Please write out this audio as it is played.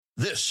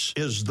This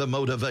is The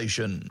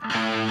Motivation.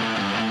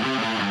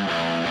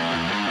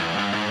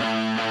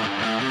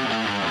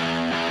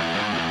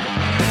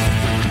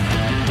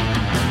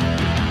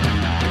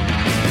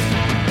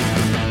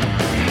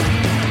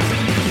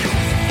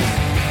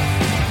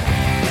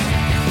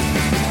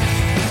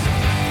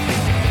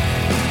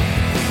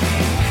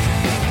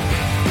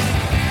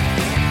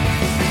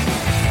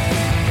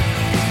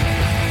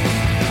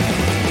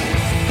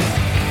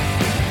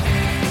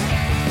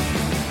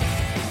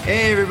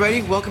 Hey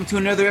everybody, welcome to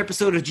another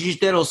episode of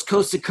Jiu-Jitsu's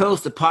Coast to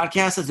Coast, the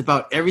podcast that's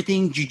about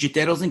everything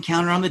Jiu-Jitsus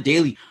encounter on the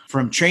daily,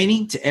 from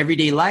training to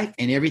everyday life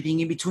and everything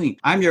in between.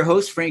 I'm your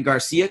host, Frank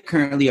Garcia,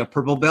 currently a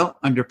purple belt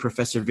under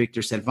Professor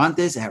Victor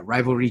Cervantes at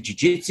Rivalry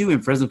Jiu-Jitsu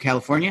in Fresno,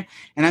 California,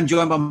 and I'm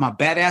joined by my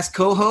badass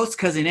co-host,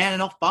 Cousin Ann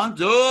and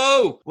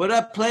Alfonso. What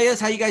up, players?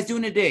 How you guys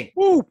doing today?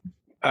 Woo!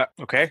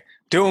 Okay.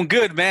 Doing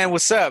good, man.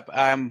 What's up?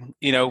 I'm,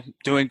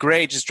 doing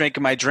great. Just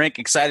drinking my drink.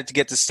 Excited to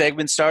get this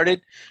segment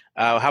started.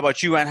 How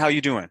about you, Ann? How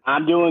you doing?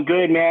 I'm doing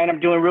good, man. I'm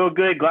doing real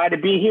good. Glad to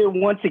be here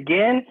once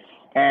again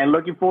and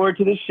looking forward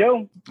to the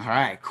show. All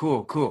right,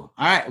 cool. All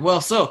right, well,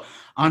 so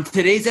on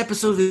today's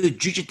episode of the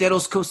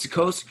Jiu-Jitsu's Coast to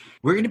Coast,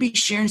 we're going to be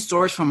sharing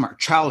stories from our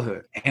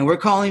childhood, and we're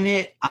calling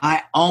it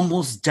I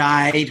Almost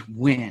Died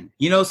When.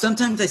 You know,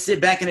 sometimes I sit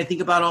back and I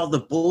think about all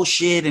the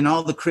bullshit and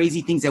all the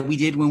crazy things that we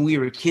did when we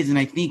were kids, and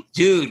I think,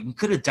 dude, we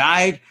could have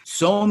died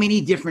so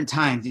many different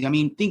times. I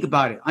mean, think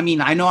about it. I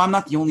mean, I know I'm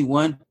not the only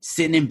one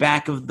sitting in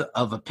back of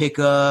a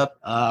pickup,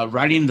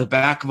 riding in the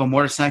back of a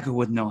motorcycle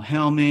with no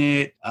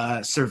helmet,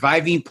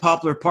 surviving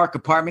Poplar Park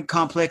apartment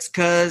complex,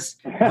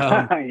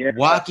 Yeah.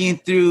 walking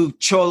through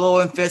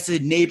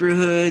cholo-infested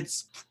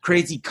neighborhoods,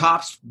 crazy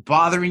cops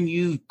bothering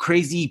you,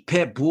 crazy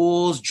pit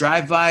bulls,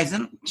 drive-bys,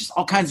 and just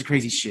all kinds of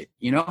crazy shit,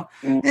 you know?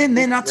 And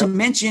then not to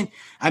mention,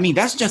 I mean,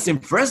 that's just in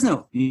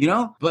Fresno, you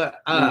know? But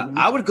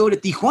I would go to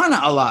Tijuana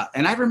a lot.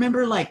 And I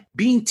remember like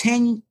being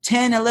 10,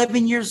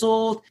 11 years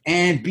old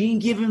and being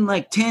given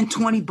like 10,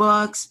 20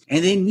 bucks.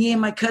 And then me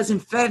and my cousin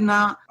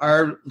Ferdinand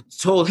are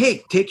told,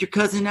 hey, take your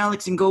cousin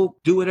Alex and go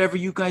do whatever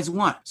you guys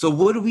want. So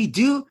what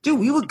do? Dude,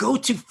 we would go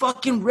to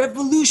fucking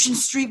Revolution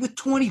Street with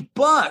 20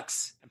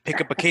 bucks. Pick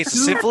up a case of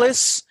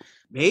syphilis?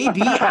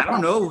 Maybe. I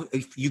don't know.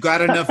 If you got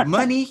enough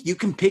money, you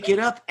can pick it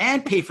up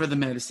and pay for the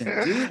medicine,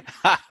 dude.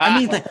 I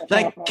mean,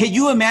 like, can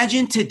you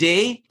imagine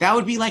today? That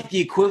would be like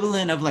the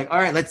equivalent of like, all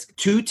right, let's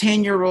 2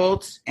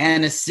 10-year-olds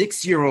and a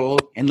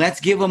 6-year-old, and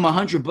let's give them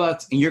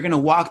 $100 and you're going to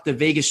walk the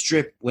Vegas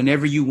Strip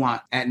whenever you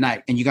want at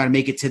night, and you got to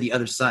make it to the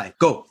other side.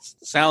 Go.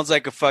 Sounds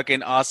like a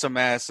fucking awesome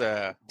ass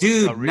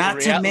dude, not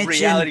to mention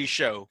reality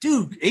show.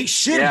 Dude, it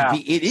should be.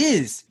 It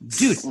is.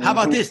 Dude, how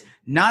about this?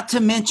 Not to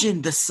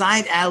mention the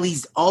side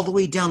alleys all the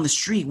way down the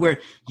street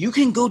where you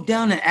can go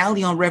down an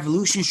alley on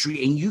Revolution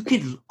Street and you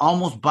could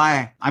almost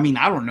buy, I mean,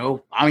 I don't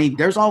know. I mean,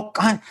 there's all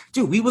kinds.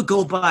 Dude, we would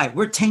go buy.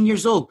 We're 10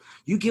 years old.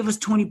 You give us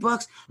 20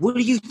 bucks. What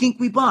do you think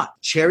we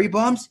bought? Cherry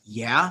bombs?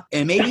 Yeah.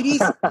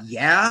 M80s?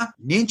 Yeah.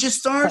 Ninja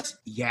stars?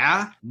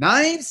 Yeah.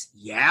 Knives?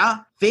 Yeah.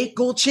 Fake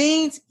gold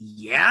chains?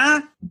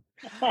 Yeah.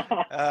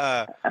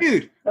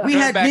 Dude, we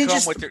had back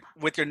ninja home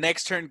with your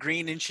necks turned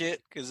green and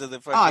shit because of the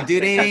fucking. Oh,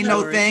 dude, it ain't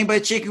no thing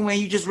but chicken wing.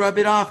 You just rub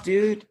it off,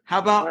 dude. How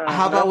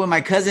about when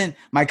my cousin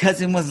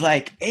was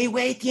like, "Hey,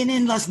 güey,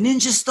 tienen las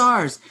ninja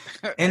stars,"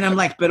 and I'm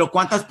like, "Pero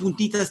cuántas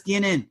puntitas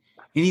tienen?"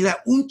 And he's like,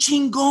 "Un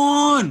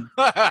chingón."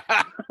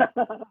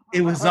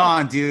 It was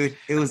on, dude.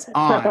 It was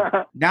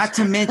on. Not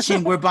to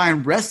mention, we're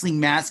buying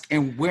wrestling masks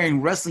and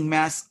wearing wrestling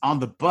masks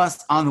on the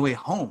bus on the way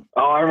home.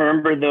 Oh, I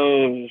remember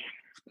those.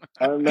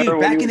 Dude,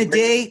 back in the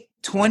day,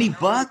 20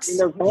 bucks,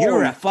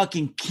 you're a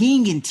fucking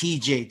king in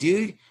TJ,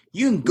 dude.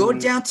 You can go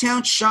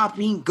downtown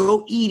shopping,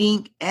 go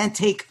eating, and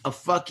take a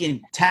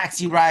fucking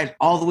taxi ride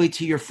all the way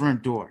to your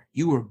front door.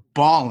 You were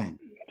balling.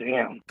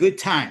 Damn. Good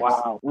times.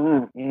 Wow.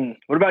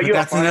 What about you?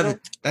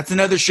 That's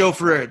another show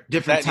for a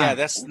different time. Yeah,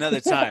 that's another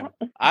time.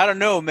 I don't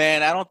know,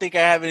 man. I don't think I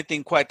have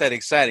anything quite that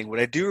exciting.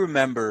 What I do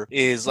remember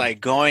is like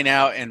going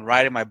out and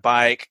riding my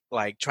bike,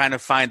 like trying to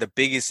find the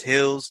biggest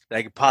hills that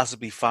I could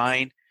possibly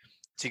find.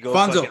 To go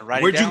Fonzo,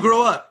 where'd you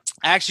grow up?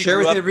 I actually share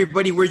grew with up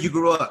everybody where you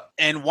grew up.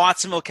 in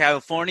Watsonville,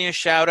 California.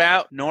 Shout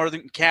out,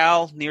 Northern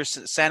Cal, near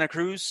Santa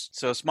Cruz.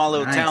 So a small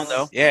little town,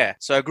 though. Yeah.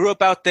 So I grew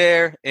up out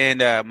there,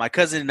 and my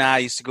cousin and I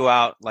used to go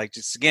out, like,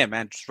 just again,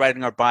 man, just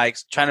riding our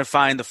bikes, trying to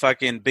find the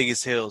fucking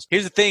biggest hills.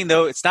 Here's the thing,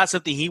 though. It's not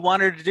something he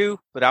wanted to do,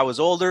 but I was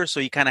older, so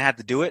he kind of had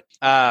to do it.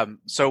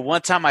 So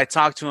one time I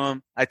talked to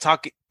him. I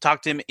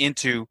talked him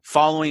into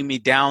following me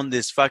down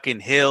this fucking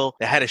hill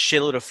that had a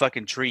shitload of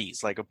fucking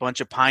trees, like a bunch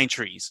of pine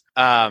trees.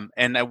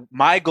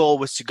 My goal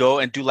was to go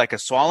and do like a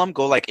slalom,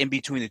 go like in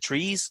between the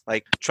trees,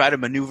 like try to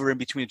maneuver in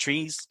between the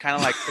trees, kind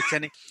of like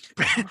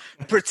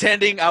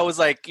pretending I was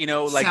like,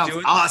 like sounds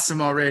doing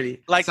awesome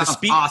already. like sounds the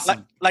speed,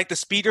 awesome. like the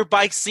speeder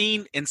bike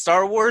scene in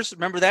Star Wars.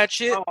 Remember that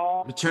shit?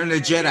 Return of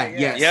the Jedi.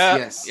 Yeah.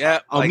 Yes. Yeah.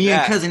 Oh, like me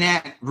that. and cousin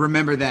Ant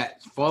remember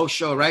that full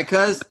show, right,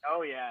 cuz?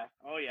 Oh yeah.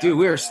 Dude,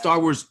 we were Star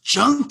Wars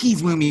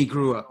junkies when we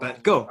grew up.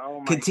 But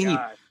go, continue.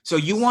 God. So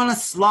you want to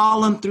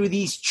slalom through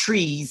these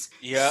trees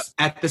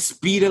at the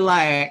speed of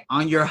light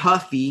on your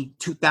Huffy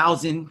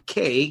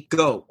 2000K.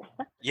 Go.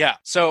 Yeah.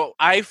 So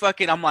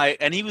I'm like,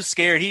 and he was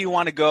scared. He didn't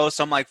want to go.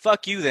 So I'm like,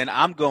 fuck you then.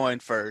 I'm going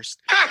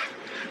first.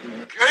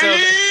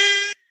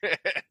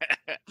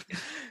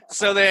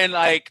 So then,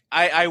 like,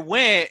 I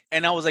went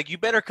and I was like, you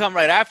better come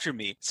right after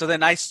me. So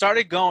then I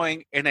started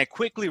going and I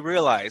quickly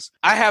realized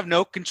I have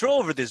no control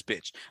over this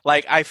bitch.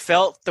 Like, I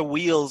felt the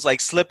wheels like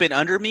slipping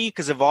under me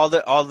because of all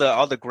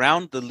the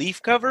ground, the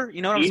leaf cover.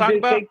 You know what I'm talking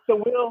about? The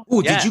wheel.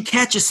 Ooh, did you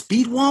catch a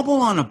speed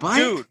wobble on a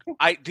bike?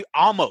 Dude,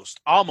 almost.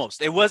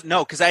 It was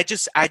no, because I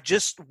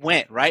just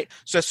went, right?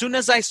 So as soon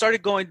as I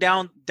started going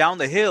down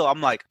the hill, I'm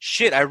like,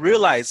 shit, I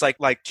realized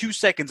like 2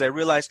 seconds, I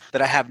realized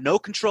that I have no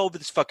control over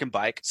this fucking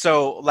bike.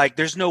 So like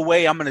there's no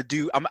way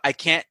I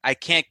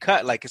can't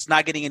cut, like it's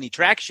not getting any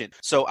traction.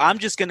 So I'm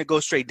just gonna go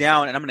straight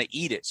down and I'm gonna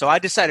eat it. So I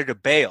decided to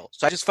bail.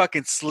 So I just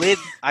fucking slid.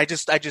 I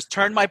just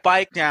turned my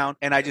bike down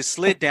and I just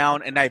slid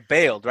down and I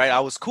bailed, right?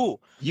 I was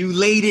cool. You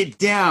laid it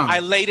down. I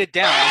laid it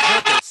down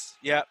on purpose.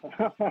 Yeah.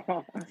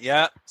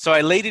 Yeah. So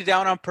I laid it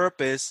down on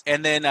purpose.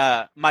 And then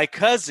my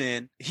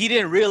cousin, he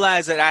didn't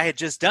realize that I had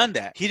just done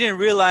that. He didn't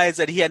realize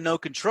that he had no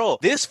control.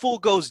 This fool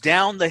goes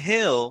down the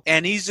hill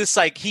and he's just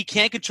like, he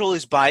can't control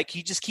his bike.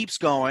 He just keeps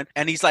going.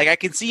 And he's like, I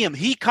can see him.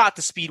 He caught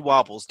the speed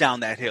wobbles down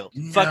that hill.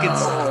 No. Fucking.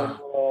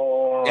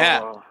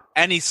 Yeah.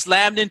 And he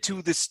slammed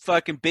into this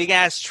fucking big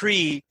ass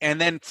tree and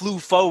then flew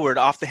forward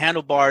off the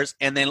handlebars.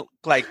 And then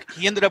like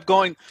he ended up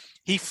going.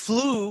 He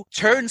flew,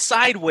 turned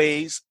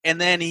sideways, and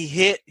then he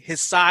hit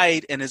his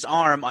side and his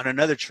arm on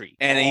another tree.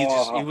 And he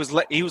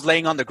was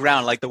laying on the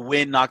ground like the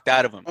wind knocked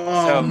out of him.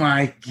 Oh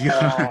my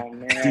god! Oh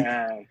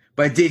man!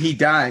 But did he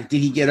die? Did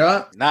he get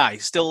up? Nah,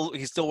 he's still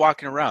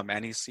walking around,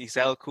 man. He's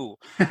hella cool.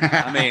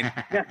 I mean,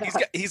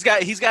 he's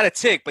got a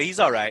tick, but he's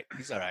all right.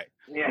 He's all right.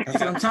 Yeah. That's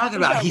what I'm talking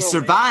about. He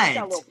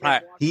survived.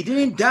 Right. He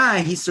didn't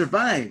die. He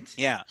survived.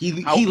 Yeah.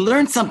 He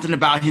learned something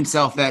about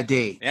himself that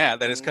day. Yeah,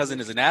 that his cousin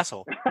is an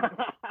asshole.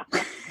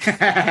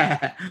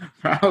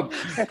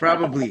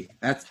 Probably.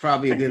 That's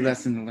probably a good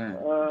lesson to learn.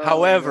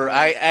 However,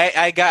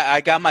 I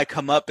got my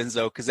comeuppance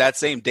though, because that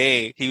same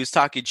day he was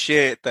talking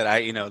shit that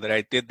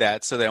I did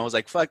that. So then I was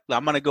like, fuck,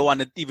 I'm gonna go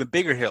on an even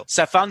bigger hill.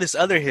 So I found this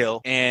other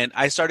hill and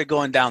I started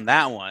going down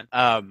that one.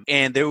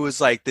 And there was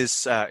like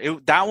this.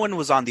 That one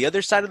was on the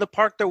other side of the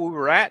park that we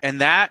were at,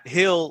 and that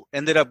hill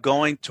ended up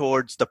going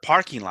towards the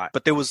parking lot.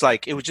 But there was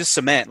like it was just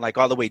cement like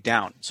all the way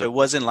down. So it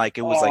wasn't like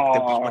it was like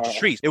there was a bunch of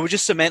trees. It was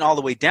just cement all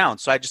the way down.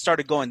 So I just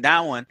started going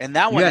that one, and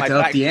that one, you had to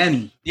up the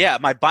ante. Yeah,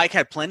 my bike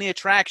had plenty of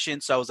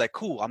traction, so I was like,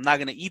 cool, I'm not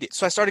gonna eat it.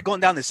 So I started going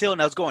down this hill,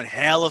 and I was going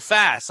hella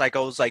fast. Like I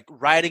was like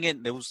riding it,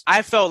 and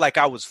I felt like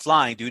I was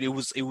flying, dude. It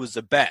was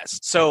the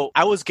best. So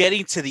I was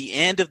getting to the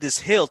end of this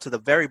hill, to the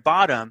very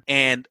bottom,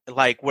 and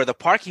like where the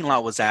parking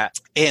lot was at,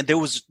 and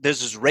there's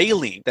this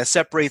railing that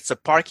separates the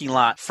parking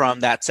lot from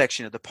that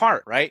section of the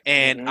park, right?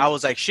 And I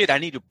was like, shit, I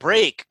need to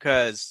brake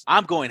because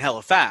I'm going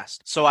hella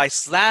fast. So I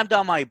slammed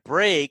on my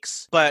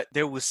brakes, but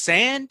there was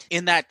sand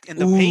in the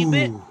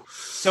pavement,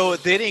 so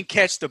they didn't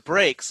catch the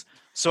brakes.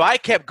 So I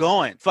kept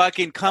going,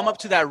 fucking come up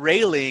to that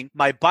railing,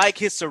 my bike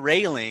hits the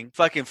railing,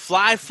 fucking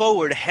fly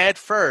forward head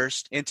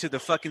first into the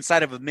fucking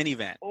side of a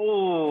minivan.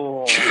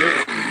 Oh.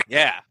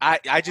 Yeah,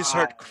 I just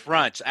heard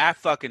crunch. I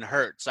fucking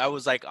hurts. I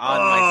was like on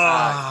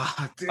my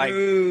side. Dude. Like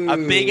a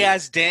big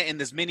ass dent in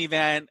this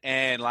minivan,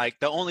 and like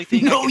the only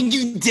thing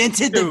you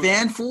dented the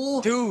van,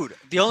 fool? Dude,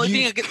 the only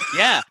thing I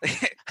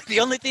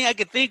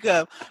could think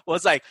of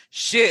was like,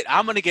 shit,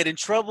 I'm gonna get in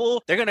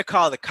trouble. They're gonna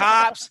call the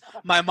cops.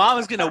 My mom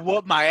is gonna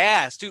whoop my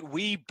ass. Dude,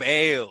 we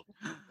bailed.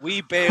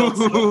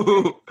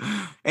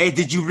 Hey,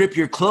 did you rip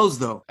your clothes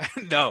though?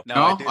 No.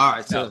 All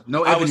right, so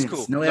no evidence. I was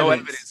cool. No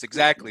evidence.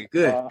 Exactly.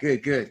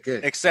 Good.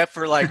 Except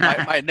for like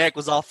my neck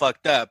was all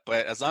fucked up,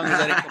 but as long as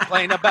I didn't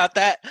complain about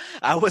that,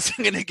 I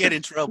wasn't gonna get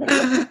in trouble.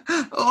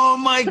 Oh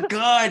my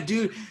god,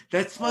 dude,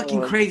 that's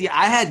fucking crazy.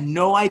 I had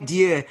no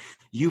idea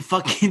you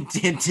fucking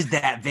dented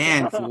that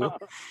van, fool.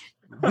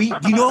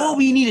 You know what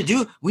we need to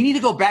do? We need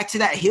to go back to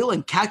that hill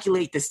and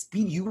calculate the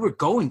speed you were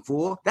going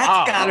for.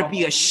 That's gotta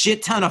be a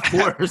shit ton of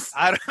force.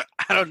 I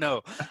don't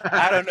know,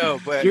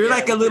 but you're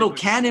like a little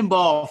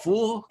cannonball,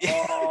 fool.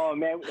 Oh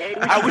man, hey,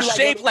 I was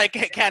shaped like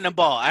a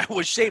cannonball.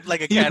 For sure.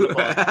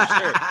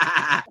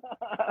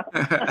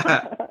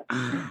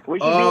 We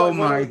should oh do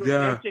my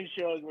god!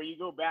 Shows where you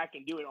go back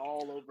and do it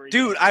all over again.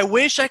 Dude, I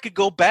wish I could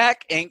go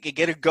back and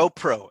get a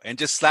GoPro and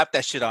just slap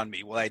that shit on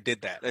me while I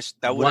did that.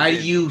 Why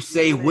do you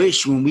say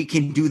wish when we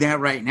can do that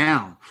right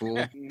now,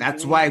 fool?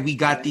 That's why we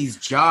got these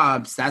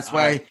jobs. That's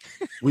why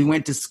we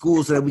went to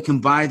school, so that we can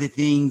buy the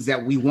things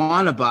that we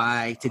want to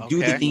buy, to do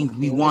the things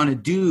we want to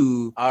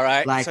do. All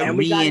right. Like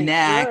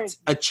reenact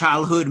a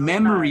childhood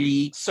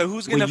memory. So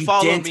who's going to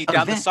follow me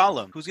down the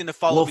solemn? Who's going to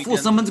follow me? Fool,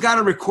 someone's got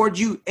to record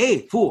you.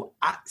 Hey, fool,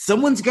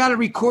 someone's got to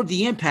record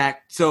the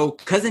impact. So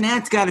Cousin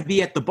Ant's got to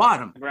be at the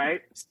bottom.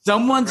 Right.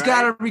 Someone's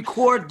got to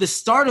record the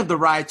start of the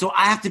ride. So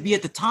I have to be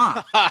at the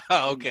top.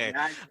 Okay.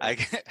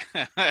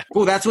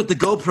 Cool. That's what the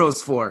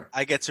GoPro's for.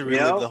 I get to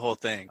relive the whole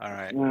thing. All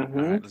right. Mm-hmm.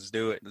 All right. Let's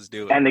do it.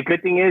 And the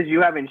good thing is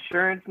you have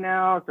insurance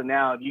now. So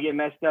now if you get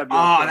messed up.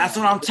 That's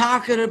what I'm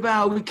talking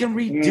about. We can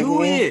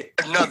redo it.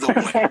 Another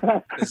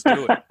one.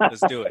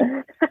 Let's do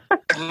it.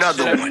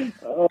 Another one.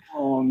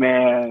 Oh,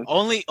 man.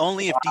 Only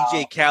if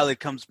DJ Khaled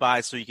comes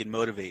by so he can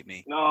motivate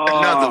me. No.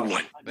 Another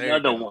one.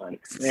 Another one.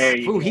 There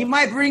you go. He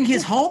might bring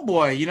his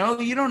homeboy. You know,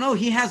 you don't know.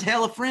 He has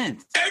hella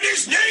friends. And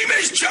his name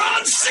is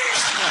John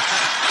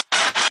Cena.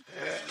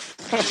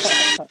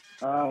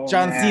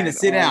 John Cena,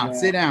 sit down.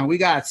 Sit down. We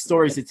got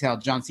stories to tell.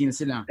 John Cena,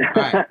 sit down.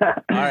 All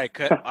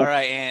right. All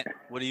right, Ant.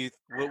 What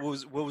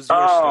was your story?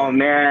 Oh,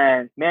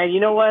 man. You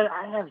know what?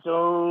 I have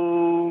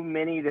so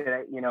many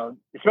that,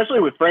 especially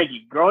with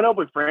Frankie. Growing up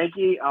with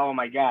Frankie, oh,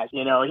 my gosh.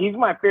 He's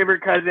my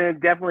favorite cousin.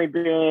 Definitely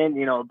been,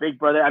 big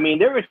brother. I mean,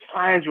 there was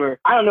times where,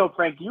 I don't know,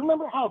 Frankie, you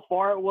remember how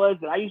far it was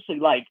that I used to,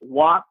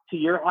 walk to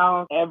your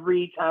house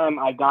every time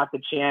I got the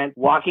chance,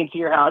 walking to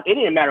your house? It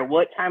didn't matter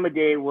what time of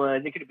day it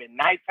was. It could have been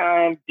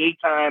nighttime,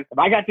 daytime. If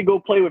I got to go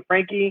play with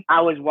Frankie,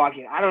 I was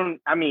walking. I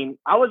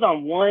was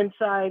on one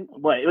side.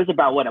 It was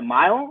about, a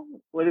mile?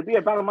 Would it be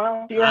about a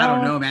mile? I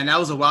don't know, man. That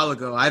was a while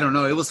ago. I don't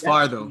know. It was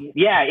far though.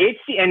 Yeah,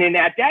 and then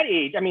at that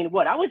age, I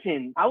was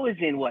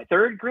in what,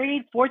 third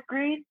grade, fourth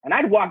grade, and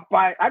I'd walk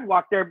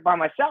there by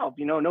myself.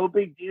 No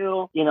big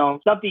deal.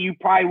 Something you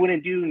probably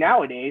wouldn't do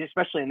nowadays,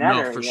 especially in that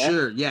area. No, for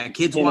sure. Yeah,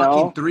 kids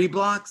walking 3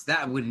 blocks,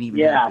 that wouldn't even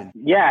happen.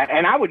 Yeah,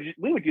 and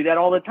we would do that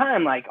all the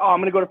time. Like, oh, I'm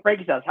gonna go to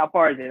Frankie's house. How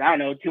far is it? I don't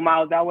know, 2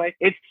 miles that way.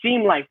 It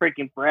seemed like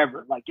freaking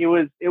forever. Like it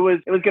was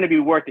gonna be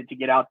worth it to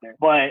get out there.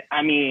 But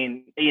I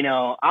mean,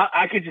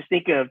 I could just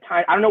think of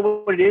time. I don't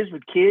know what it is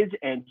with kids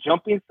and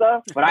jumping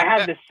stuff, but I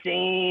had the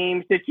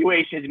same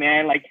situations,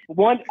 man. Like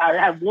I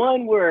had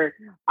one where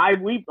I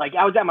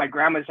was at my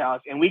grandma's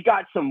house and we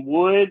got some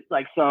wood,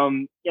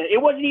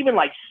 it wasn't even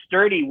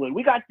sturdy wood.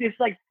 We got this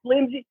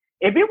flimsy.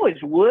 If it was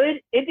wood,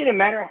 it didn't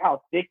matter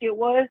how thick it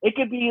was. It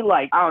could be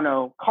I don't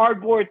know,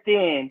 cardboard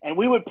thin. And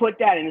we would put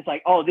that and it's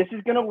oh, this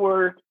is going to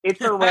work.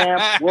 It's a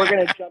ramp. We're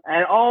going to jump.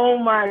 And oh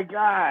my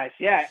gosh.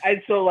 Yeah.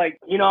 And so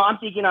I'm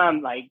thinking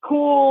I'm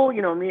cool,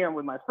 me, I'm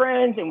with my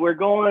friends and we're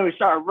going, we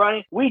start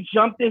running. We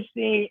jumped this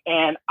thing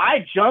and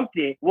I jumped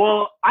it.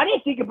 Well, I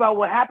didn't think about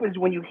what happens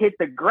when you hit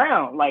the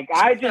ground.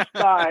 I just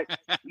thought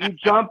you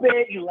jump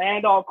it, you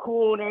land all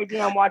cool and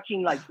everything. I'm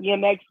watching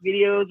BMX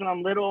videos when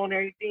I'm little and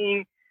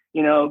everything.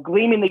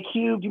 Gleaming the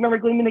Cube. Do you remember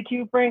Gleaming the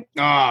Cube, Frank?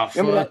 Oh,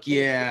 fuck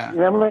yeah.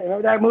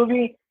 Remember that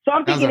movie? So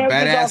I'm thinking that was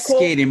a badass cool.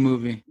 skating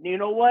movie. You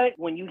know what?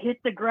 When you hit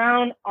the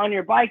ground on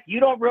your bike, you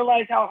don't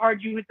realize how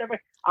hard you hit the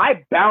bike.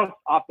 I bounced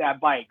off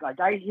that bike.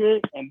 I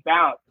hit and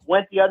bounced,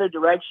 went the other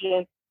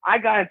direction. I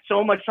got in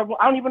so much trouble.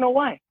 I don't even know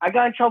why. I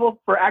got in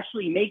trouble for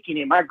actually making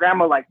it. My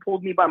grandma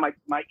pulled me by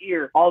my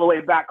ear all the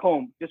way back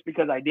home just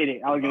because I did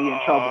it. I was gonna get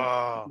in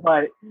trouble.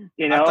 But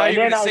I thought you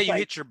were gonna say you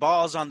hit your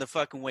balls on the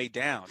fucking way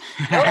down.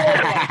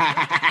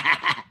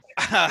 I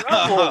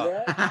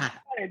got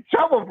in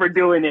trouble for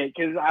doing it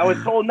because I was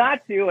told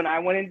not to, and I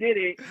went and did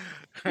it.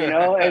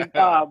 And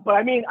but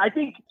I mean, I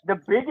think the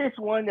biggest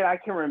one that I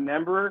can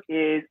remember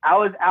is I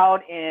was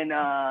out in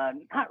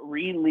not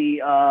really.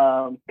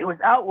 It was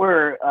out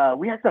where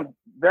we had some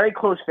very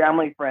close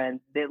family friends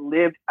that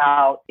lived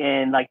out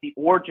in the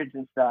orchards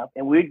and stuff,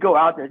 and we'd go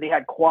out there. They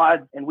had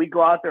quads, and we'd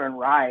go out there and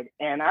ride.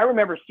 And I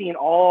remember seeing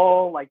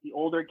all the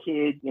older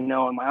kids, and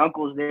my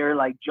uncles there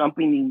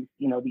jumping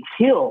these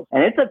hills.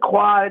 And it's a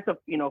quad, it's a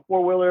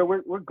 4-wheeler.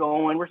 We're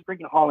going, we're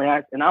freaking hauling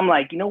ass, and I'm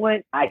like, you know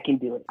what? I can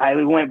do it. I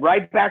went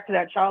right back to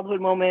that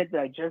childhood moment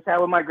that I just had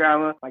with my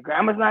grandma. My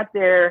grandma's not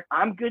there.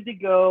 I'm good to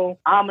go.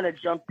 I'm gonna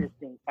jump this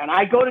thing, and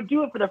I go to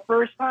do it for the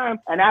first time.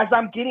 And as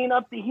I'm getting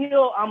up the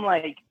hill, I'm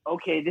like,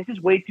 okay, this is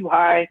way too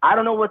high. I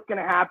don't know what's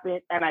gonna happen.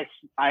 And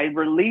I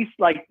released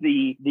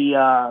the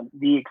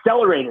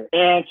accelerator,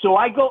 and so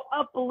I go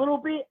up a little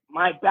bit.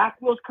 My back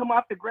wheels come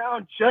off the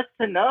ground just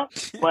enough,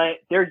 but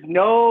there's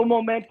no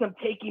momentum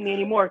taking me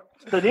anymore.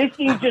 So this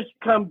thing just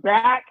come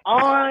back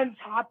on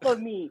top of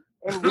me.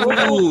 Ooh,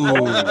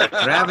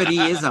 gravity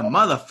is a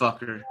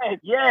motherfucker.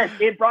 Yes,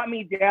 it brought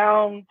me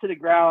down to the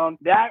ground.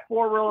 That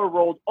 4-wheeler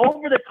rolled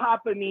over the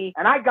top of me,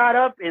 and I got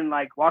up and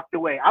walked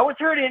away. I was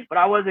hurting, but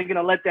I wasn't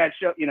gonna let that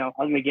show. I was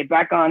gonna get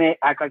back on it,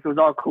 act like it was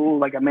all cool,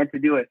 like I meant to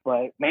do it.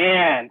 But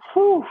man,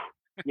 whew.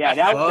 Yeah,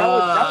 that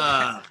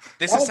was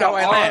this is how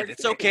I land.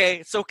 It's okay.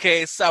 It's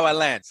okay. It's how I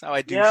land. It's how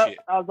I do shit.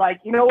 I was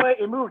like, you know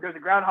what? It moved. There's a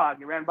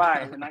groundhog. It ran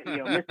by, and I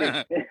missed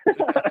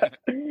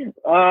it.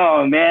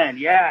 Oh man,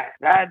 yeah.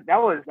 That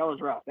was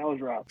rough. That was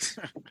rough.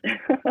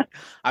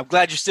 I'm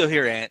glad you're still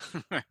here, Ant.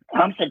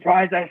 I'm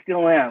surprised I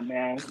still am,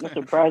 man. I'm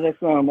surprised I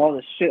still am. All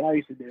the shit I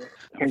used to do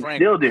and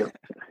still do.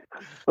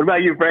 What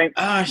about you, Frank?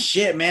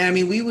 Shit, man. I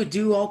mean, we would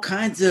do all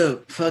kinds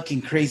of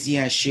fucking crazy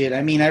ass shit.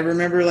 I mean, I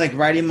remember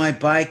riding my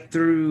bike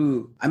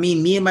through. I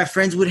mean, me and my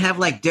friends would have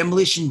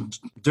demolition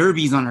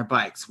derbies on our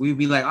bikes. We'd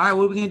be like, all right,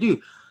 what are we gonna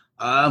do?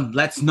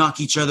 Let's knock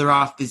each other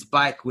off this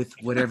bike with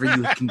whatever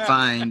you can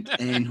find,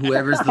 and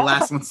whoever's the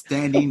last one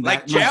standing,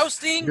 Like that month,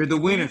 jousting? you're the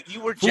winner.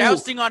 You were Fool.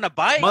 jousting on a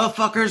bike?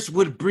 Motherfuckers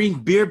would bring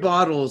beer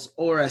bottles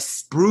or a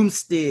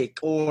broomstick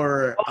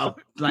or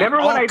Remember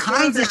when I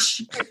kinds threw of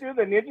shit. I threw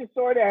the ninja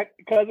sword at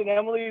cousin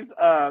Emily's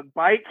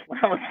bike when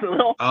I was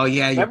little? Oh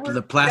yeah, Remember?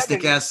 the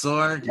plastic ass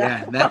sword.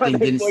 Yeah, that thing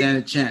didn't stand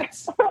a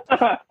chance.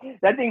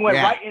 That thing went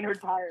Yeah. right in her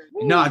tires.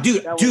 No,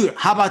 dude, That was- dude,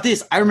 how about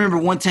this? I remember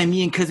one time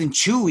me and cousin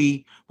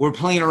Chewy were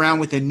playing around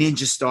with a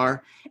Ninja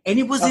Star, and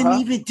it wasn't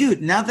even,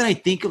 dude. Now that I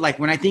think,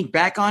 when I think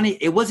back on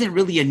it, it wasn't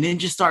really a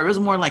Ninja Star. It was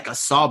more like a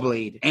saw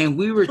blade, and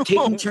we were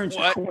taking turns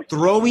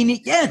throwing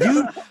it. Yeah,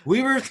 dude,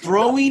 we were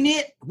throwing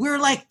it. We were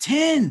like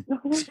 10.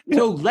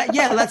 So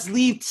let's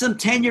leave some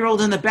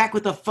 10-year-old in the back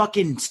with a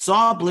fucking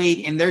saw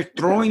blade, and they're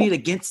throwing it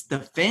against the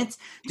fence,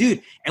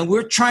 dude. And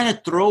we're trying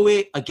to throw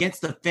it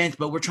against the fence,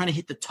 but we're trying to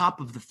hit the top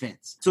of the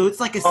fence. So it's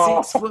like a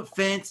 6-foot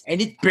fence,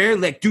 and it's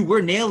barely dude, we're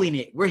nailing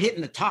it. We're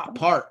hitting the top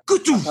part.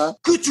 Good.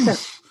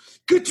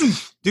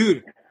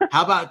 Dude,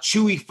 how about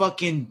Chewy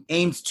fucking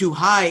aims too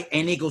high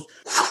and it goes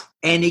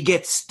and it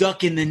gets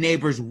stuck in the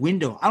neighbor's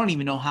window. I don't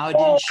even know how it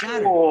didn't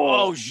shatter.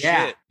 Oh,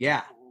 shit.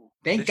 Yeah.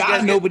 Thank Did you guys God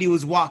get- nobody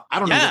was walking. I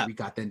don't know Yeah. where we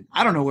got the.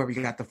 I don't know where we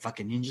got the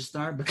fucking Ninja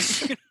Star, but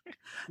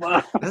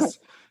that's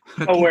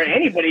where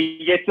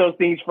anybody gets those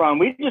things from.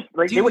 We just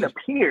they Dude. would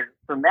appear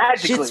from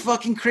magically. Shit's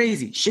fucking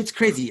crazy. Shit's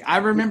crazy. I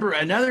remember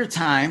another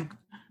time,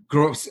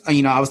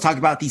 I was talking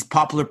about these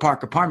Poplar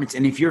Park apartments,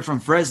 and if you're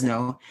from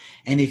Fresno,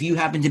 and if you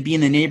happen to be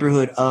in the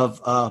neighborhood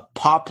of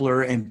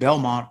Poplar and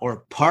Belmont or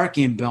Park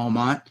in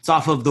Belmont, it's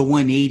off of the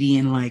 180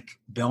 in like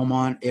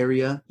Belmont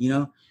area,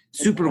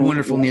 super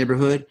wonderful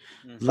neighborhood.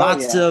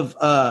 Lots of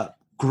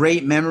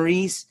great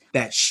memories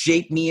that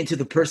shaped me into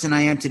the person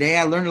I am today.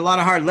 I learned a lot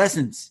of hard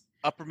lessons.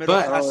 Upper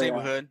middle class yeah.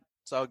 neighborhood.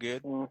 It's all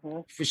good.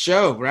 For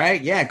sure, right?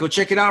 Yeah, go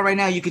check it out right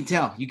now. You can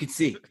tell. You can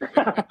see.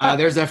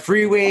 There's a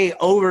freeway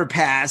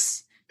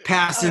overpass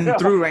passing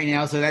through right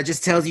now, so that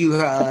just tells you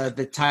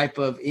the type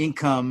of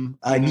income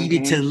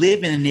needed to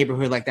live in a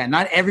neighborhood like that.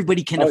 Not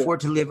everybody can afford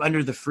to live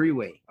under the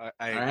freeway.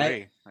 I agree.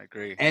 Right? I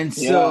agree. And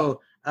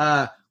so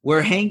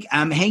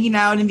I'm hanging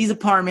out in these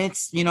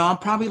apartments. I'm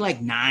probably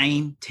like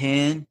 9,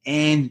 10,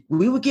 and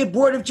we would get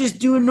bored of just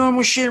doing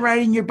normal shit,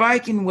 riding your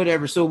bike and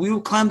whatever. So we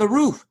would climb the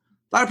roof.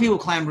 A lot of people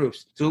climb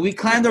roofs. So we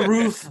climbed the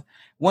roof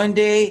one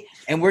day,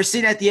 and we're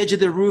sitting at the edge of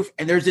the roof,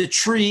 and there's a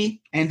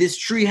tree, and this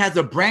tree has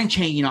a branch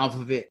hanging off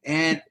of it.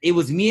 And it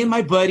was me and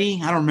my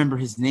buddy. I don't remember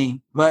his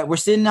name, but we're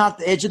sitting out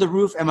the edge of the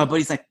roof, and my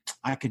buddy's like,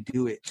 I could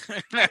do it.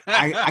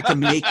 I can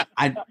make it.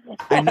 I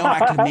know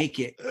I can make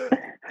it.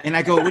 And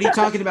I go, what are you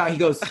talking about? He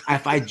goes,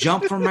 if I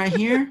jump from right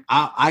here,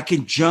 I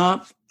can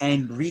jump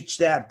and reach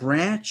that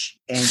branch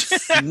and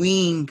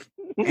swing,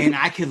 and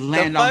I could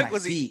land on my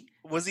feet.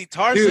 Was he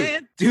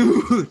Tarzan?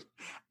 Dude.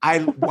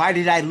 Why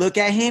did I look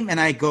at him and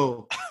I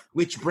go,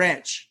 which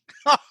branch?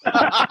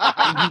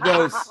 And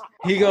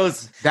he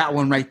goes, that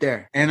one right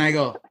there. And I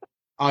go,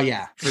 oh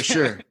yeah, for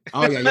sure.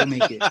 Oh yeah, you'll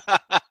make it.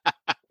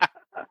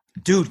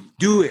 Dude,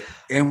 do it.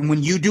 And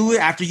when you do it,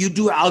 after you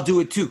do it, I'll do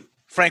it too.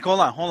 Frank, hold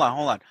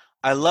on.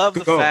 I love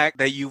the fact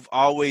that you've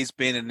always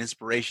been an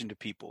inspiration to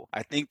people.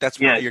 I think that's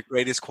one of your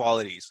greatest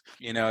qualities.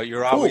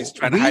 You're always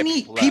trying to hype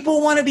people up.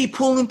 People want to be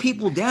pulling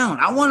people down.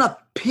 I want to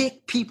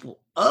pick people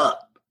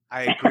up.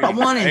 I agree. I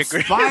want to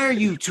inspire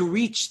you to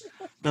reach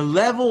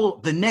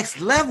the next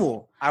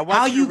level.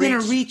 How you gonna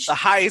reach the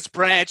highest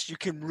branch you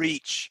can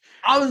reach?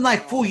 I was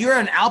like, fool, you're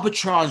an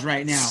albatross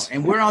right now,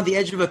 and we're on the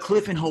edge of a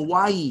cliff in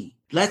Hawaii.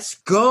 Let's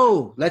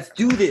go. Let's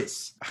do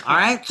this. All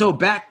right. So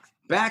back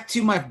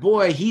to my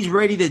boy. He's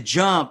ready to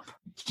jump.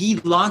 He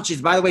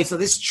launches. By the way, so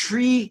this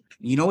tree.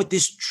 You know what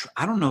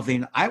I don't know if they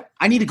know.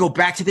 I need to go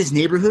back to this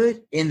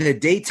neighborhood in the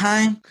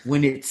daytime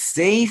when it's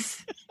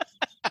safe.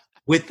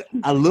 With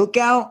a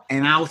lookout,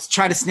 and I'll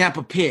try to snap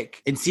a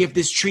pic and see if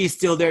this tree is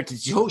still there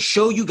to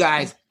show you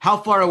guys how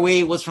far away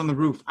it was from the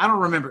roof. I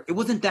don't remember. It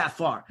wasn't that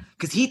far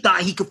because he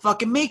thought he could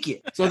fucking make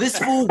it. So this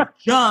fool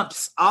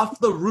jumps off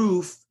the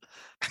roof,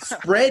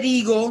 spread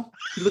eagle.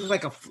 He looked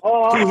like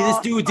this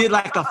dude did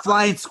like a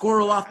flying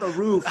squirrel off the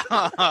roof.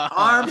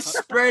 Arms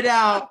spread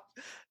out.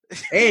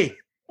 Hey,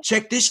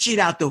 check this shit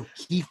out though.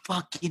 He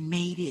fucking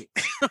made it.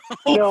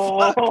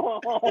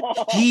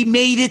 He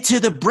made it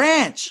to the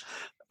branch.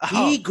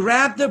 He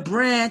grabbed the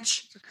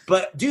branch,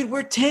 but dude,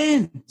 we're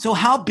 10. So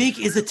how big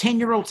is a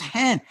 10-year-old's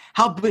hand?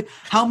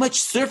 How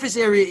much surface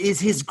area is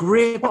his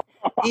grip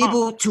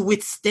able to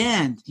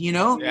withstand,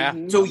 Yeah.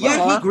 So he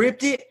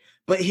gripped it,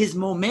 but his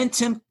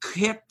momentum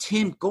kept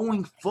him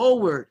going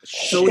forward.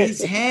 So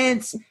his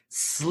hands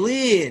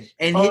slid,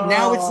 and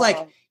now it's like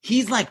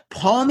he's like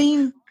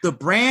palming the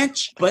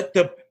branch, but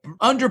the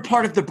under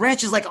part of the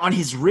branch is like on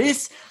his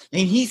wrist,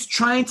 and he's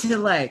trying to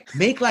like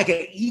make like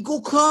an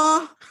eagle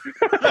claw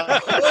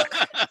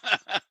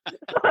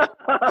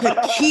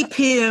to keep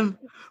him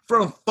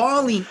from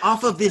falling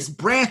off of this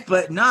branch.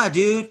 But nah,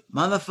 dude,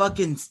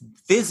 motherfucking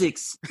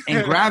physics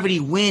and gravity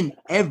win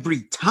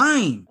every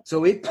time.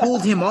 So it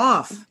pulled him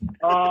off.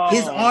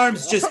 His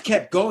arms just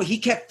kept going. He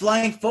kept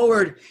flying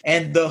forward,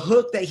 and the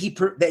hook that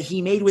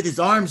he made with his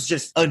arms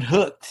just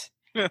unhooked.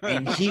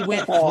 And he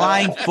went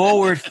flying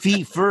forward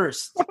feet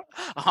first.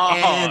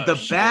 And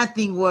the bad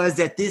thing was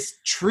that this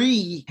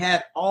tree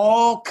had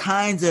all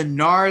kinds of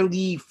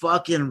gnarly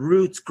fucking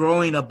roots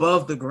growing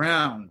above the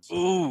ground.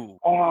 Ooh.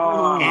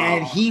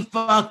 And he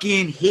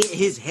fucking hit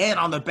his head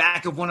on the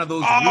back of one of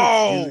those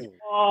roots, dude.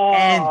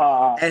 And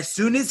as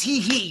soon as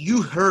he hit,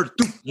 you heard,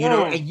 you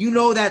know, and you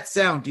know that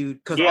sound, dude,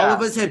 because all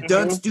of us have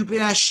done stupid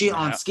ass shit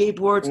on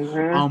skateboards,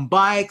 on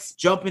bikes,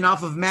 jumping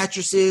off of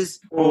mattresses,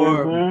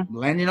 or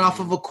landing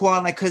off of a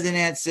quad, like Cousin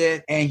Ed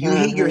said, and you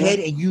hit your head,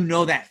 and you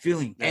know that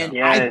feeling. And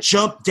I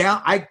jumped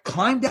down, I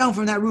climbed down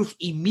from that roof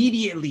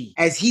immediately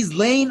as he's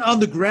laying on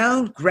the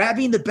ground,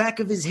 grabbing the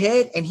back of his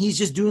head, and he's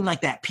just doing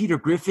like that Peter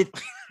Griffith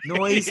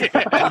noise. And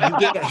you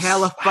get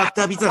hella fucked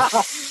up. He's like.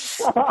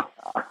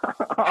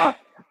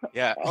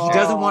 Yeah. He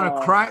doesn't want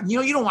to cry. You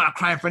know, you don't want to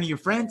cry in front of your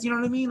friends. You know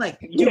what I mean? Like,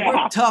 dude,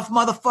 we're tough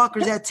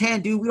motherfuckers at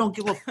 10, dude. We don't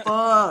give a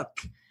fuck.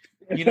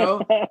 You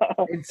know?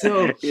 And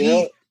so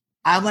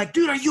I'm like,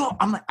 dude, I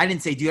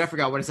didn't say, dude, I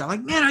forgot what it sounded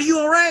like. Man, are you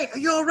all right? Are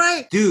you all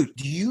right? Dude,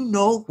 do you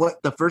know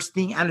what the first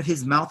thing out of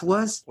his mouth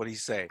was? What did he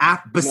say?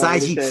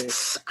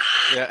 Besides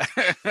Yeah.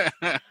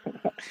 What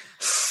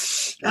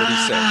did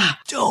he say?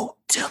 Don't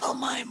tell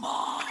my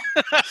mom.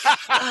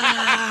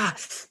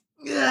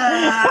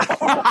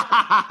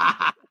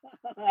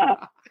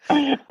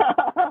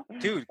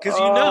 Dude, because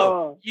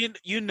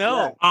you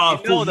know the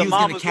mom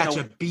gonna was catch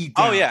gonna a beat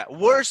down. Oh yeah,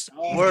 worse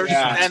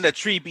than the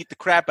tree beat the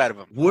crap out of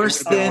him.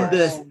 Worse than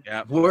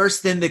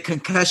the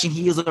concussion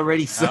he is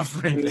already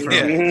suffering from.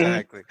 Yeah,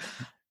 exactly.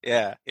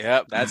 Yeah,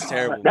 that's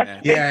terrible,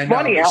 man. It's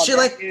funny how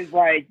that is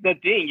like the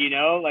thing, you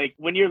know, like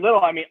when you're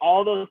little, I mean,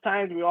 all those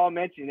times we all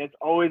mentioned, it's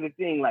always a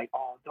thing, like,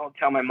 oh, don't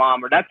tell my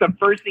mom, or that's the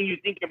first thing you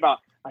think about,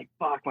 like,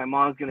 fuck, my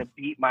mom's gonna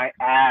beat my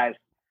ass.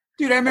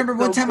 Dude, I remember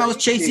one time I was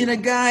chasing a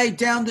guy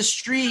down the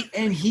street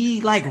and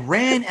he like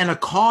ran and a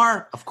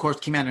car, of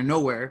course, came out of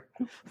nowhere.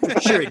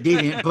 Sure it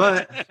didn't,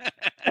 but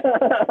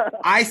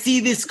I see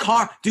this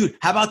car. Dude,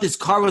 how about this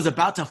car was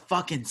about to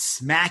fucking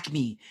smack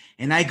me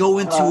and I go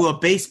into a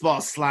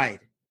baseball slide.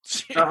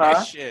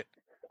 Shit.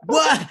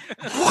 What?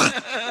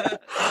 I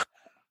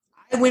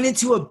went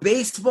into a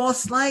baseball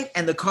slide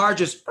and the car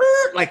just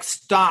like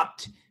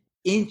stopped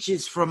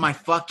inches from my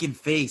fucking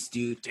face,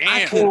 dude.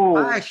 Damn.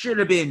 I should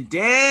have been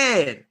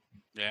dead.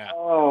 Yeah.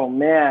 Oh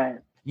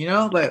man. You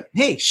know, but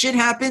hey, shit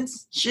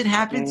happens. Shit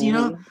happens, you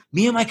know.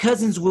 Me and my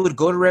cousins would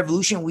go to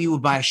Revolution. We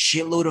would buy a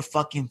shitload of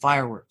fucking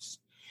fireworks.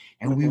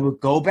 And we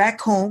would go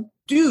back home.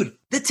 Dude,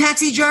 the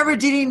taxi driver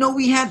didn't know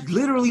we had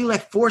literally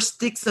like 4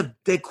 sticks of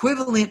the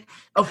equivalent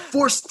of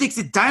 4 sticks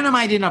of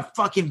dynamite in a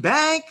fucking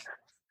bag.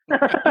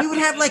 We would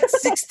have like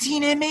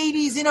 16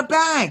 M80s in a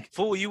bag.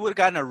 Fool, you would have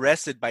gotten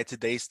arrested by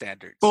today's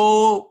standards.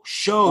 Full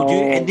show,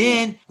 dude. And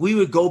then we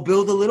would go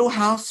build a little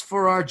house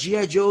for our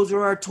G.I. Joes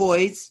or our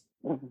toys.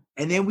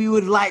 And then we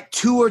would light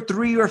 2 or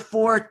 3 or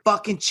 4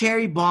 fucking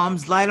cherry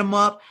bombs, light them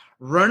up,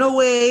 run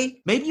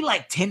away, maybe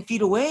like 10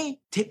 feet away,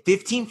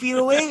 15 feet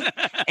away,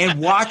 and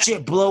watch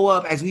it blow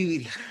up as we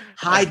would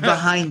hide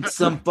behind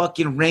some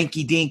fucking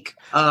ranky-dink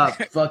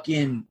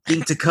fucking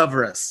thing to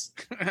cover us.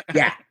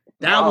 Yeah.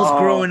 That was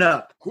growing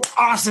up.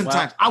 Awesome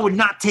times. I would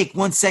not take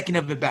 1 second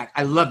of it back.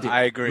 I loved it.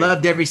 I agree.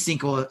 Loved every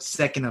single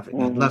second of it.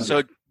 Loved So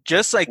it.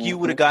 just like you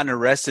would have gotten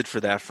arrested for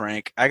that,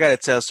 Frank, I got to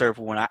tell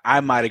Surfer when I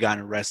might have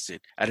gotten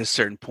arrested at a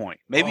certain point.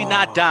 Maybe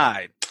not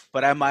died,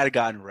 but I might have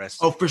gotten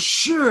arrested. Oh, for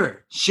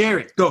sure. Share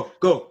it. Go.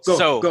 Go.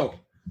 All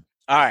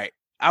right.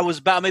 I was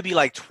about maybe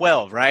like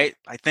 12, right?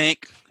 I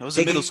think. It was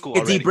in middle school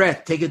already.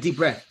 Take a deep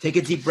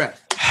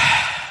breath.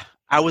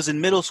 I was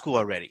in middle school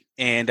already.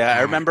 And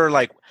I remember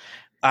like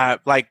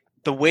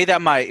the way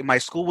that my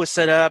school was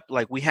set up,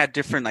 like we had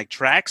different like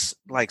tracks,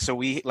 like so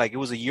we like it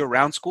was a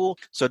year-round school.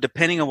 So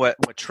depending on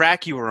what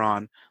track you were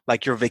on,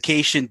 like your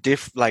vacation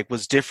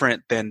was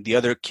different than the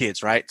other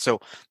kids, right? So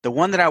the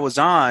one that I was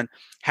on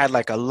had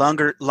like a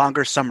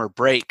longer summer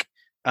break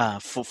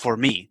for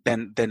me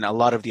than a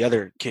lot of the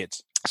other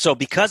kids. So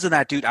because of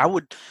that, dude, I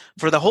would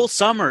for the whole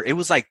summer it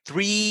was like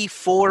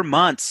 3-4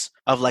 months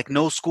of like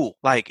no school.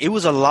 Like it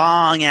was a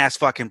long ass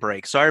fucking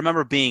break. So I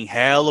remember being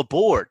hella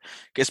bored,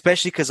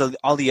 especially because of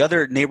all the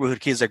other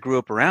neighborhood kids that grew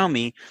up around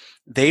me.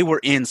 They were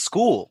in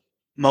school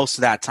most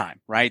of that time,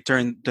 right?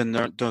 During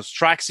those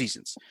track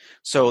seasons.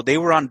 So they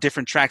were on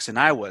different tracks than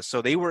I was.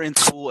 So they were in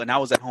school and I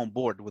was at home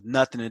bored with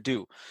nothing to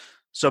do.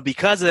 So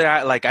because of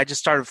that, like I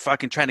just started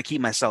fucking trying to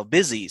keep myself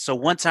busy. So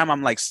one time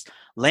I'm like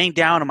laying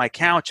down on my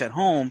couch at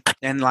home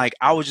and like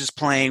I was just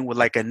playing with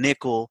like a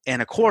nickel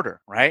and a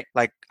quarter, right?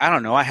 Like, I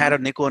don't know, I had a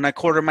nickel and a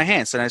quarter in my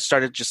hands and I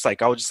started just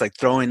like, I was just like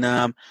throwing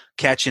them,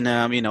 catching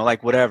them, you know,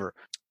 like whatever.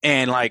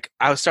 And like,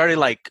 I started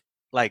like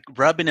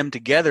rubbing them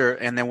together.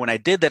 And then when I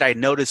did that, I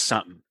noticed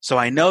something. So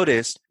I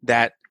noticed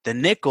that the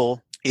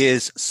nickel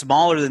is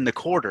smaller than the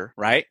quarter,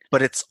 right?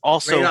 But it's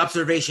also Great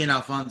observation,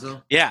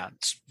 Alfonso. yeah.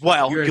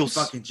 Well, You're you'll a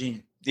fucking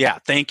genius. yeah.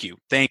 Thank you.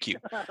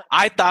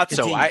 I thought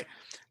so.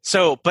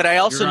 Continue. But I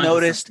also You're onto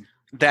noticed something.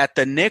 that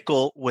the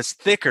nickel was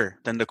thicker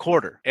than the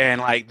quarter,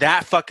 and like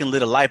that fucking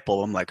lit a light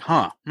bulb. I'm like,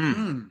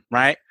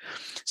 right?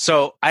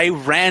 So I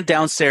ran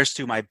downstairs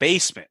to my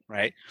basement,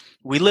 right?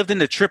 We lived in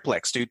the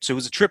triplex, dude. So it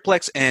was a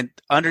triplex, and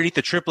underneath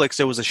the triplex,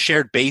 there was a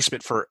shared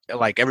basement for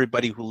like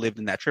everybody who lived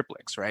in that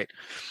triplex, right?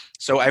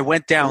 So I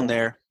went down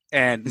there,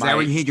 and Is that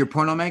where you hid your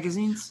porno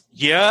magazines?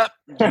 Yep.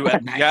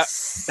 Yep.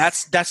 Nice.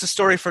 That's a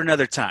story for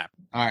another time.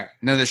 All right,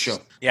 another show.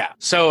 Yeah.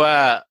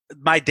 So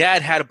my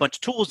dad had a bunch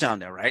of tools down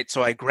there, right?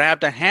 So I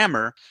grabbed a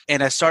hammer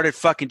and I started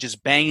fucking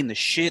just banging the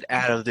shit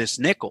out of this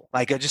nickel.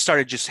 Like I just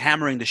started just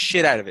hammering the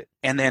shit out of it.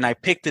 And then I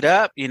picked it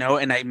up, you know,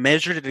 and I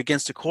measured it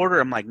against a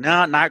quarter. I'm like,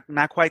 no, not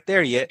quite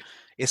there yet.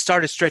 It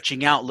started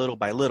stretching out little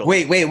by little.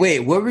 Wait.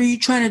 What were you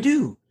trying to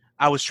do?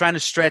 I was trying to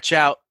stretch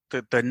out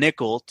the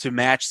nickel to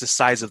match the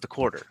size of the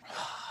quarter.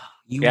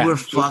 You Yeah. were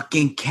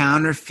fucking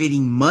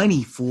counterfeiting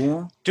money,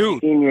 fool.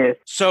 Dude. Genius.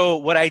 So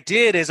what I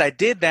did is I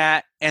did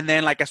that, and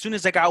then like as soon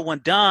as I got one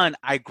done,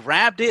 I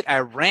grabbed it, I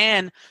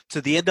ran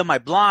to the end of my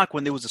block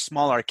when there was a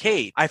small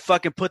arcade. I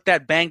fucking put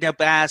that banged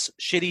up ass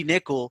shitty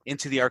nickel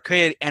into the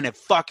arcade, and it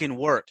fucking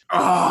worked.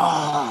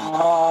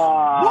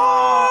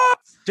 Oh.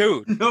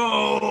 Dude,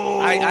 No.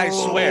 I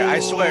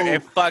swear,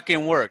 it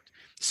fucking worked.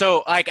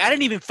 So like I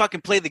didn't even fucking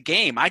play the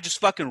game. I just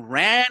fucking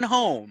ran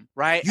home,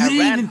 right? You I didn't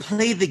ran. even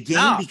play the game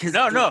No, because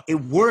no. it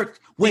worked.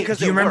 Wait, Because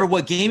do you it remember worked.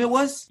 what game it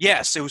was?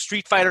 Yes, it was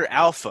Street Fighter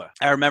Alpha.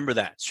 I remember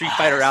that. Street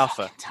Fighter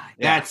Alpha.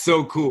 Yeah. That's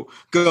so cool.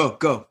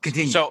 Go.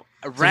 Continue. So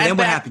I So ran then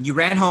what back. happened? You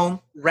ran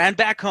home. Ran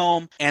back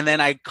home, and then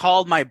I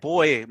called my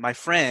boy, my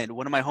friend,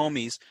 one of my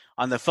homies,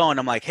 on the phone.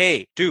 I'm like,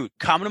 hey, dude,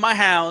 come to my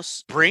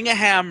house, bring a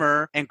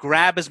hammer, and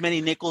grab as many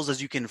nickels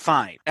as you can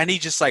find. And he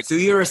just like, So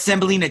you're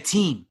assembling a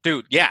team.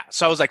 dude, yeah.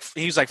 So I was like,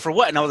 he was like, for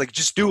what? And I was like,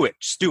 just do it.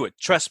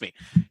 Trust me.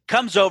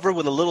 Comes over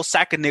with a little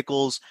sack of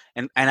nickels,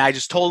 and I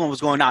just told him what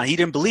was going on. He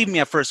didn't believe me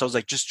at first. I was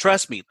like, just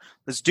trust me.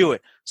 Let's do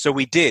it. So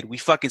we did. We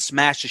fucking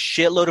smashed a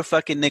shitload of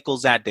fucking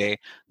nickels that day.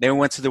 Then we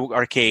went to the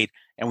arcade,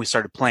 and we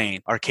started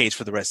playing arcades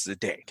for the rest of the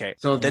day. Okay.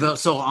 So Then-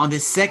 so on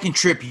this second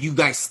trip, you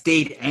guys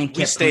stayed and kept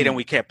we stayed playing. and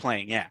we kept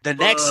playing. Yeah. The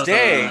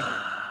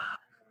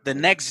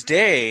next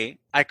day,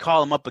 I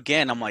call him up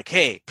again. I'm like,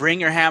 hey, bring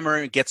your hammer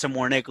and get some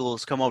more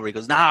nickels. Come over. He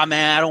goes, nah,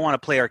 man, I don't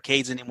want to play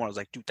arcades anymore. I was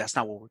like, dude, that's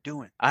not what we're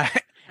doing. And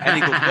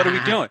he goes, what are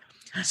we doing?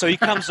 So he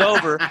comes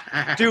over.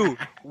 Dude,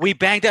 we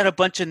banged out a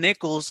bunch of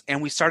nickels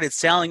and we started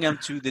selling them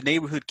to the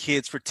neighborhood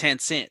kids for 10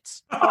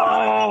 cents.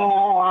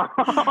 Oh.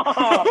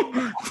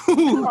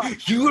 Fool,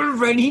 you are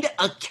running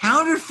a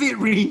counterfeit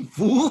ring,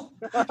 fool.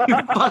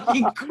 You're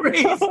fucking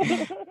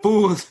crazy.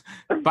 Fools,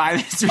 buy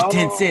this for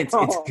 10 cents.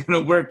 It's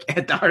going to work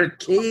at the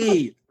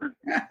arcade.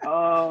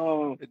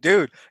 Oh.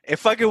 Dude, it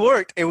fucking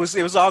worked. It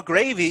was all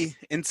gravy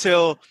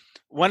until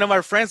one of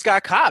our friends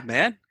got caught,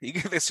 man.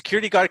 The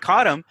security guard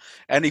caught him,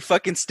 and he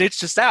fucking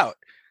stitched us out.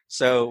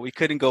 So we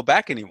couldn't go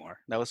back anymore.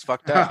 That was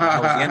fucked up.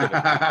 That was the end of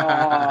it.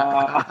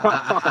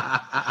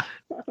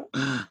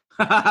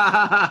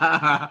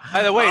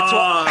 By the way,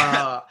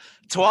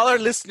 to all our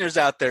listeners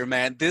out there,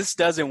 man, this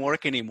doesn't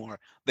work anymore.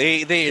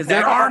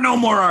 There are no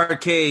more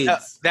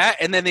arcades. That,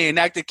 and then they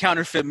enacted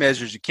counterfeit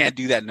measures. You can't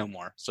do that no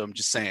more. So I'm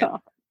just saying,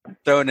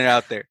 throwing it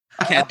out there.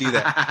 You can't do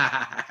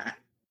that.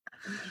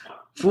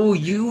 Fool,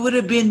 you would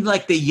have been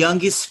like the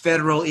youngest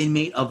federal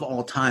inmate of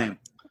all time.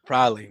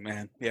 Probably,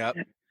 man. Yeah.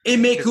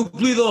 Inmate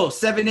Cumplido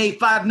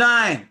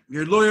 7859.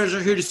 Your lawyers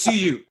are here to see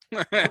you.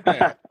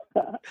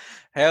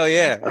 Hell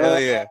yeah.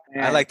 Man.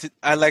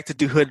 I like to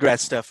do hood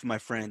rat stuff for my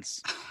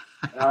friends.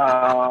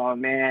 Oh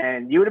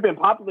man, you would have been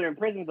popular in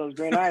prison with those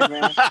green eyes,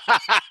 man.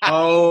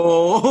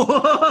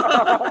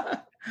 Oh,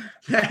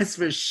 that's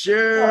for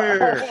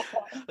sure.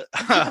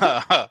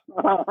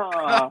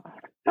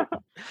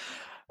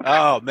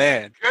 Oh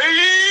man.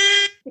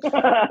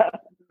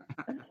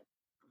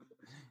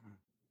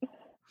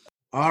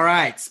 All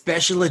right,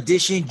 special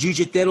edition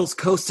Jujuteros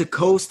Coast to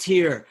Coast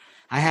here.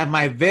 I have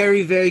my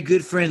very, very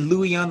good friend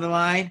Louis on the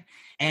line,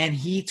 and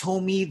he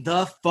told me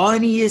the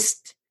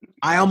funniest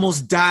I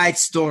almost died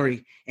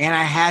story, and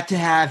I had to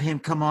have him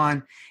come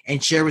on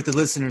and share with the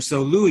listeners.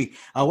 So, Louis,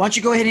 why don't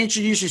you go ahead and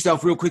introduce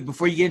yourself real quick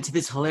before you get into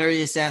this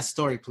hilarious-ass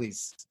story,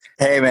 please?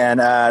 Hey, man,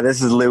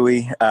 this is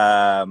Louis.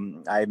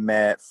 I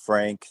met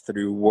Frank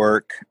through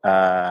work,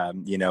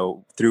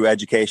 through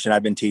education.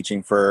 I've been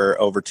teaching for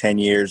over 10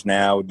 years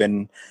now. We've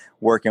been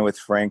working with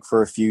Frank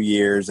for a few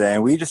years,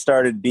 and we just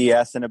started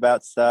BSing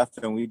about stuff,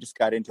 and we just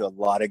got into a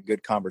lot of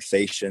good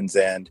conversations.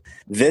 And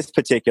this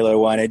particular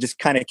one, it just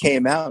kind of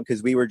came out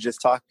because we were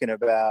just talking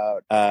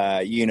about,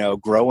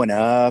 growing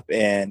up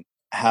and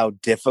how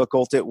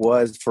difficult it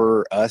was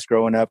for us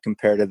growing up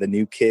compared to the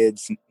new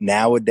kids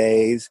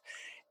nowadays.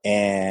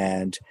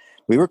 And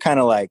we were kind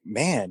of like,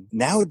 man,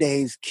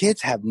 nowadays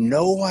kids have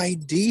no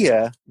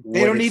idea.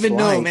 They don't even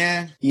know,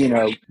 man. You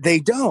know, they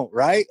don't,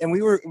 right? And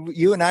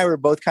you and I were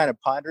both kind of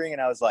pondering, and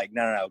I was like,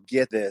 no,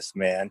 get this,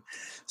 man.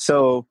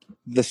 So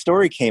the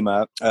story came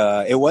up.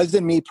 It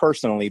wasn't me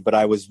personally, but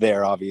I was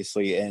there,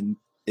 obviously, and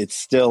it's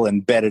still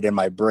embedded in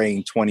my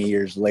brain 20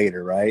 years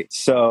later, right?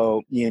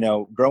 So, you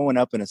know, growing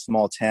up in a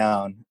small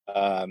town,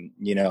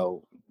 you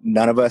know,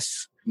 none of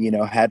us, you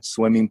know, had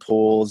swimming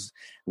pools.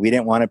 We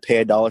didn't want to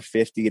pay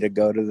 $1.50 to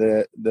go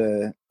to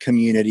the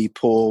community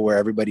pool where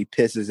everybody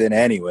pisses in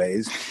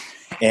anyways.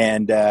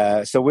 And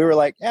so we were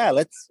like, yeah,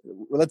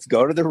 let's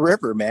go to the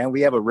river, man.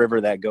 We have a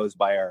river that goes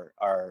by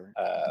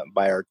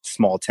our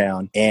small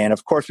town. And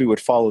of course we would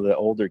follow the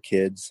older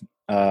kids.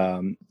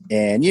 And,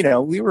 you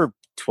know, we were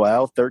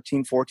 12,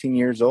 13, 14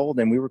 years old.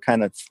 And we were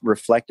kind of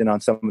reflecting on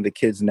some of the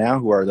kids now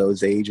who are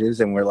those ages.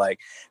 And we're like,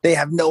 they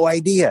have no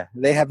idea.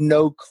 They have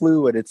no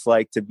clue what it's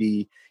like to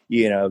be,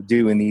 you know,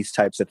 doing these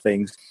types of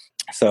things.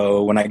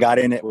 So when I got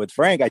in it with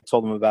Frank, I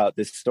told him about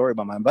this story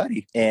about my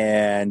buddy.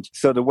 And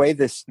so the way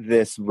this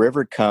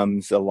river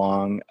comes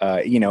along,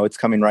 you know, it's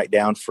coming right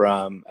down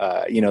from,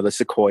 you know, the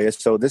Sequoia.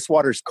 So this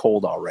water's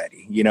cold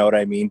already, you know what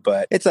I mean?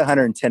 But it's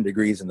 110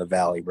 degrees in the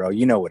valley, bro.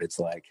 You know what it's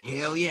like.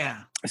 Hell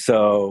yeah.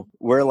 So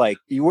we're like,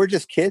 we're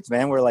just kids,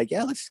 man. We're like,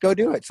 yeah, let's go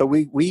do it. So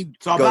we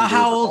So about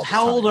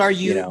how old are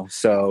you? You know,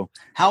 so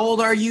how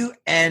old are you?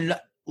 And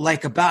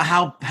like about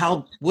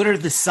how what are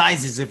the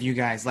sizes of you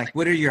guys? Like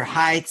what are your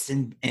heights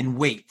and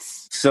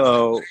weights?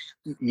 So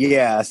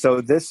yeah, so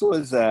this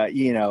was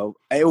you know,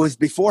 it was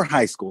before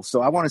high school.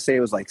 So I want to say it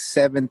was like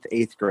 7th,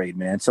 8th grade,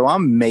 man. So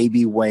I'm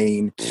maybe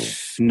weighing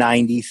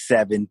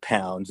 97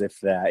 pounds, if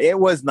that. It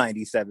was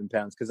 97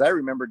 pounds because I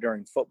remember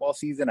during football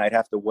season I'd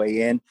have to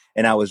weigh in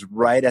and I was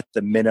right at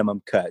the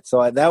minimum cut.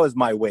 So that was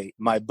my weight.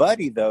 My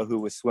buddy though, who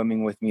was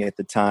swimming with me at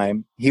the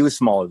time, he was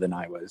smaller than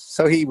I was.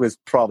 So he was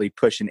probably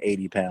pushing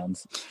 80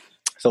 pounds.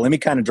 So let me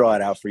kind of draw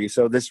it out for you.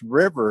 So this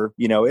river,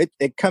 you know,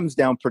 it comes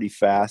down pretty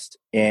fast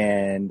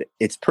and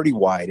it's pretty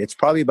wide. It's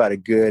probably about a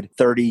good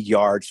 30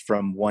 yards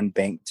from one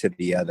bank to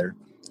the other.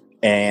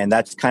 And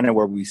that's kind of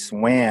where we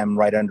swam,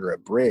 right under a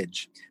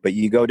bridge. But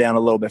you go down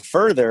a little bit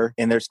further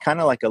and there's kind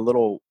of like a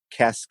little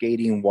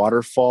cascading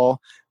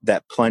waterfall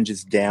that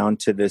plunges down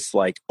to this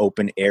like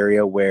open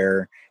area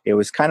where it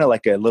was kind of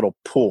like a little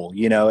pool,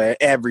 you know,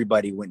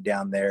 everybody went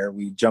down there.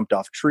 We jumped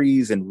off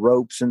trees and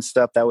ropes and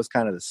stuff. That was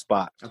kind of the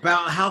spot.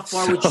 About how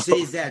far would you say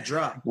is that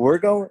drop? We're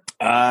going,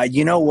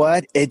 you know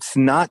what? It's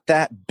not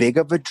that big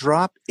of a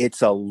drop.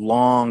 It's a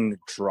long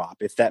drop,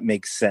 if that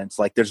makes sense.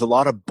 Like there's a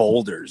lot of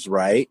boulders,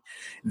 right?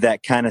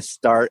 That kind of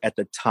start at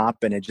the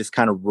top and it just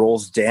kind of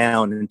rolls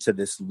down into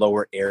this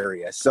lower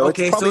area. So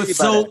okay, so it's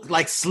so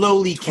like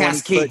slowly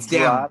cascades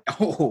down.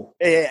 Oh,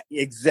 yeah,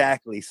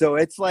 exactly. So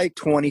it's like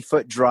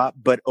 20-foot drop,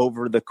 but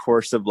over the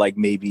course of like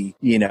maybe,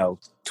 you know,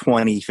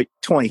 20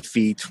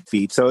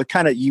 feet. So it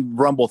kind of, you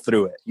rumble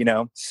through it, you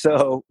know?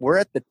 So we're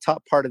at the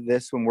top part of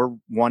this when we're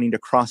wanting to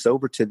cross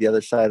over to the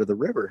other side of the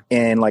river.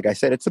 And like I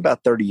said, it's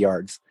about 30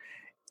 yards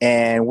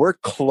and we're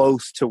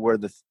close to where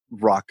the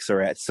rocks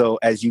are at. So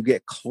as you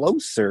get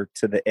closer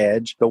to the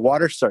edge, the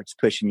water starts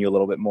pushing you a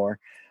little bit more.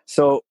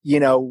 So, you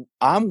know,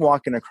 I'm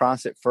walking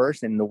across it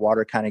first and the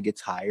water kind of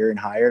gets higher and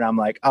higher. And I'm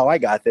like, oh, I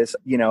got this.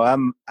 You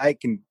know, I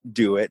can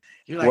do it.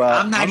 You're like, well,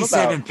 I'm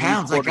 97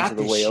 pounds. I got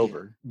this shit.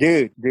 Over.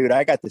 Dude,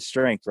 I got the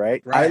strength,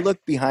 right? I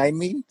look behind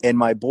me and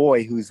my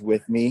boy who's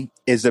with me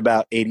is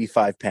about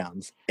 85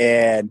 pounds.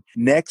 And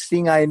next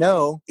thing I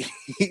know,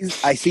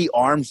 I see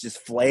arms just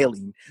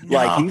flailing. No,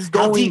 like he's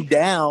going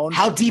down.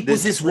 How deep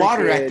was this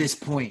water at this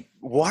point?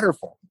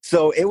 Waterfall.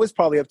 So it was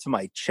probably up to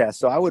my chest.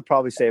 So I would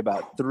probably say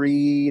about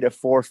 3 to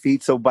 4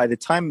 feet. So by the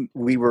time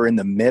we were in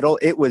the middle,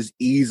 it was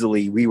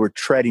easily, we were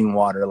treading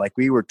water. Like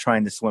we were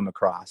trying to swim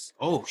across.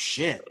 Oh,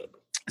 shit.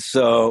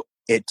 So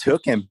it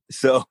took him.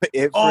 So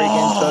it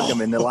freaking took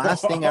him. And the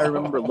last thing I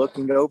remember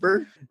looking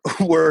over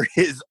were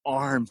his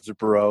arms,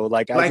 bro.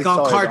 Like I just on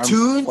saw cartoons? His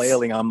arms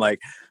flailing. I'm like...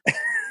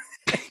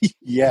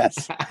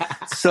 Yes.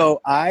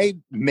 So I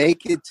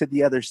make it to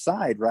the other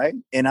side, right?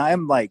 And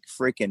I'm like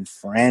freaking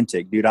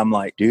frantic, dude. I'm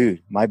like,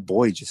 dude, my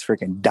boy just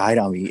freaking died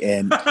on me.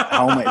 And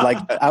how am I,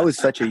 like, I was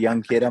such a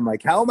young kid. I'm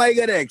like, how am I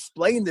going to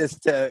explain this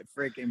to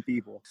freaking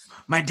people?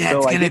 My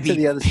dad's going to be to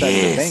the other pissed. side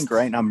of the bank,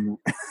 right? And I'm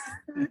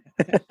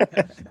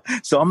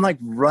so I'm like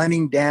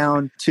running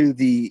down to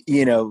the,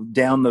 you know,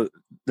 down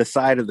the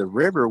side of the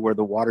river where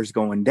the water's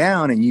going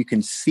down and you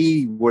can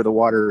see where the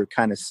water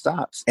kind of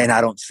stops. And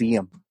I don't see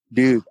him.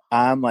 Dude,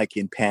 I'm like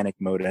in panic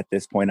mode at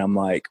this point. I'm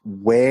like,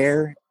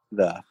 where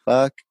the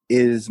fuck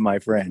is my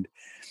friend?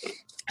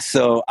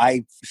 So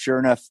I, sure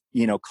enough,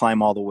 you know,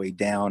 climb all the way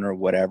down or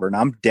whatever. And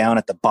I'm down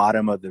at the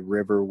bottom of the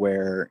river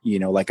where, you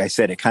know, like I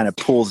said, it kind of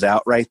pulls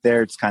out right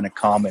there. It's kind of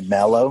calm and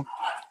mellow.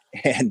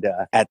 And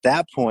at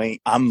that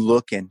point, I'm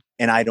looking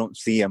and I don't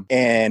see him.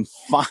 And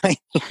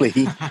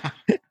finally,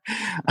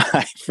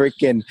 I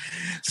freaking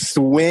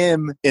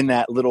swim in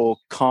that little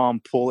calm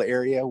pool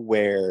area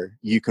where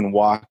you can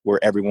walk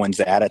where everyone's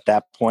at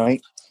that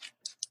point.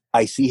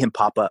 I see him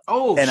pop up.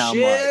 Oh, and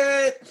shit.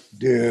 what?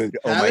 Dude,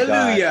 oh my God.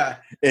 Hallelujah.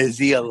 Is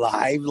he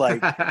alive?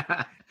 Like,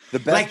 the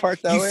best Like,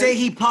 part, though, you say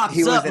he pops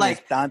he was up, in like,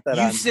 his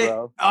tantarans, you say,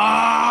 bro.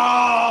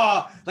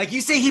 oh, like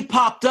you say he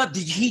popped up.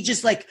 Did he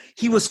just like,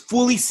 he was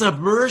fully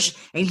submerged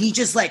and he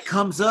just like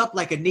comes up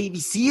like a Navy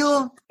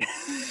SEAL?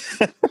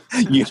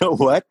 You know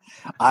what?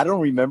 I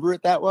don't remember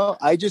it that well.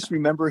 I just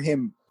remember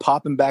him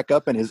popping back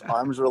up and his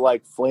arms were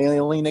like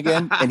flailing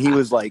again. And he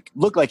was like,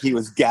 looked like he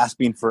was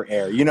gasping for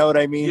air. You know what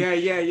I mean?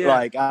 Yeah.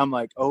 Like, I'm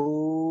like,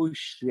 oh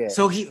shit.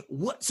 So he,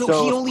 what? So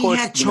he of only course,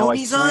 had you know, I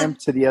chonies swam on?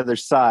 to the other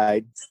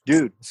side,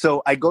 dude.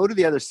 So I go to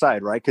the other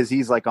side, right? Because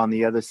he's like on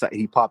the other side.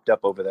 He popped up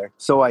over there.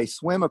 So I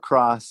swim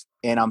across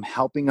and I'm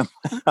helping him.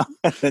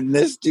 And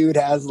this dude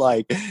has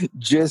like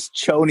just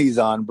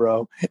chonies on,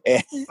 bro.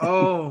 And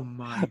Oh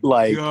my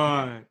like,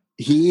 God.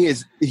 he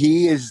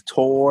is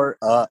tore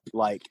up.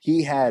 Like,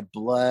 he had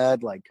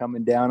blood like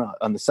coming down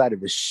on the side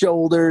of his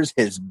shoulders,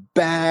 his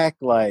back.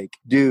 Like,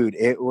 dude,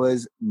 it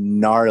was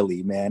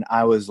gnarly, man.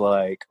 I was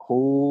like,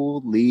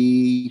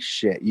 holy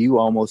shit, you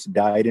almost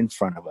died in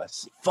front of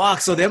us.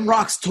 Fuck, so them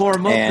rocks tore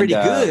him up And, pretty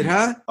good,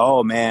 huh?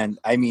 Oh man,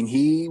 I mean,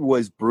 he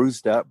was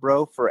bruised up,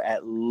 bro, for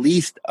at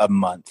least a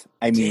month.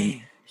 I mean,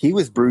 Dang. he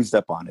was bruised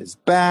up on his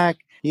back.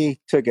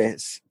 He took a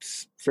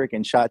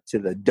freaking shot to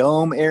the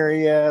dome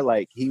area.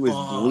 Like, he was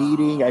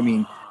bleeding. I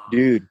mean,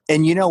 dude.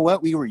 And you know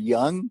what? We were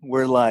young.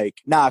 We're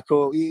like, nah,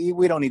 cool.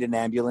 We don't need an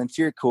ambulance.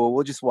 You're cool.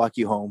 We'll just walk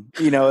you home.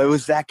 You know, it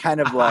was that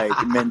kind of like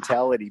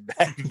mentality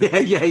back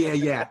then.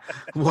 Yeah.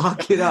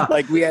 Walk it up.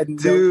 Like, we had no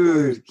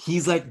Dude, clue.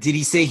 he's like, did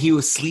he say he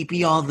was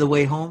sleepy all the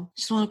way home?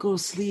 Just want to go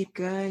to sleep,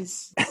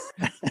 guys.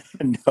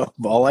 No,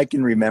 all I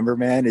can remember,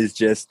 man, is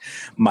just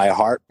my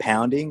heart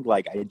pounding.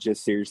 Like, I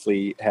just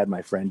seriously had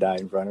my friend die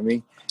in front of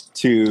me.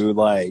 To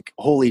like,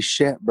 holy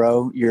shit,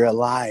 bro, you're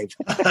alive.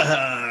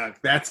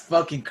 That's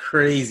fucking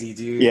crazy,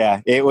 dude.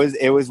 Yeah, it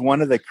was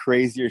one of the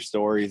crazier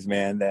stories,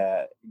 man,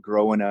 that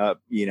growing up,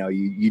 you know,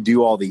 you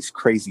do all these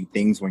crazy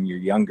things when you're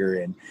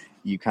younger and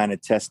you kind of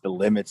test the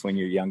limits when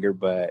you're younger,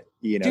 but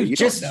you know, Dude, you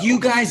just don't know. you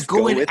guys Just go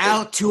going with it.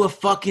 out to a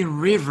fucking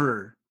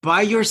river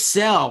by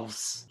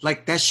yourselves.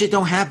 Like, that shit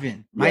don't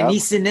happen. My Yep.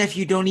 niece and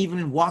nephew don't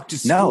even walk to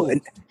school. No,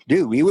 and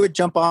dude, we would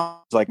jump off.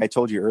 Like I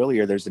told you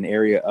earlier, there's an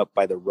area up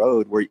by the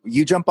road where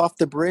you jump off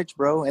the bridge,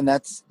 bro, and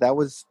that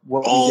was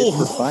what we did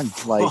for fun.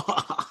 Like,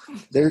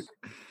 there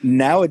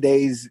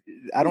nowadays,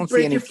 I don't see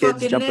Break any your kids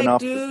fucking jumping neck, off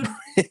dude. the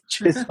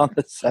bridges on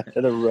the side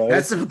of the road.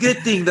 That's a good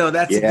thing, though.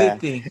 That's a Yeah. good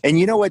thing. And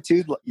you know what,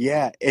 too?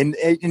 Yeah. And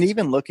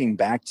even looking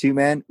back to,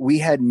 man, we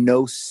had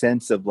no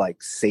sense of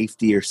like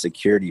safety or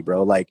security,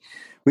 bro. Like,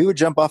 we would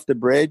jump off the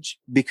bridge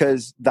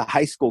because the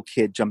high school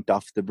kid jumped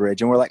off the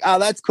bridge and we're like, oh,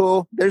 that's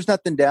cool. There's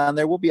nothing down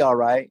there. We'll be all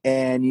right.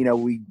 And, you know,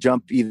 we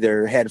jump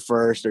either head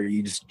first or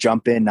you just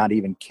jump in, not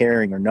even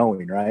caring or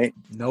knowing, right?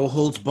 No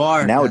holds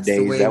barred. Nowadays, That's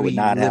the way that would we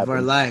not live happen.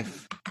 our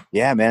life.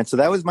 Yeah, man. So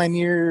that was my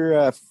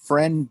near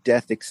friend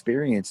death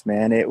experience,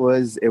 man. It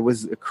was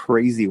a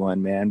crazy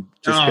one, man.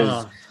 Just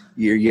because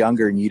you're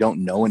younger and you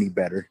don't know any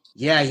better.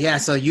 Yeah.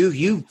 So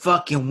you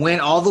fucking went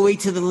all the way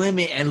to the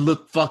limit and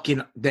looked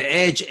fucking the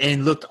edge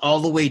and looked all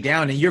the way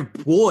down, and your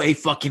boy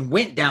fucking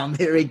went down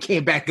there and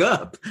came back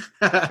up.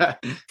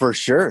 For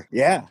sure.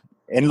 Yeah.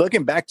 And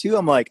looking back too,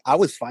 I'm like, I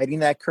was fighting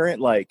that current.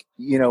 Like,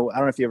 you know, I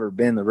don't know if you've ever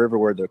been in the river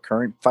where the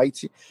current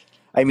fights you.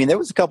 I mean, there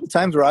was a couple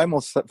times where I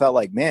almost felt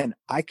like, man,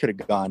 I could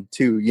have gone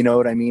too. You know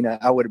what I mean?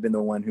 I would have been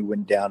the one who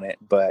went down it.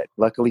 But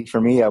luckily for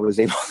me, I was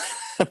able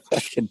to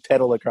fucking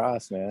pedal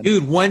across, man.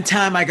 Dude, one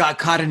time I got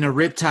caught in a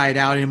riptide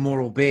out in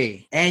Morro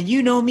Bay. And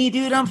you know me,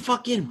 dude, I'm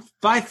fucking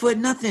 5 foot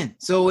nothing.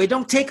 So it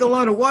don't take a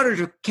lot of water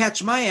to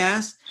catch my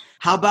ass.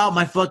 How about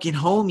my fucking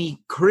homie,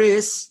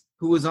 Chris,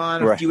 who was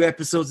on a few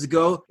episodes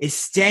ago, is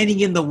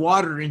standing in the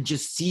water and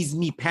just sees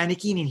me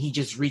panicking, and he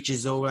just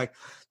reaches over like,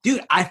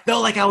 dude, I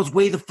felt like I was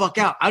way the fuck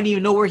out. I don't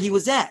even know where he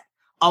was at.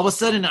 All of a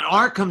sudden, an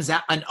arm comes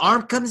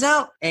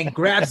out and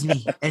grabs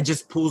me and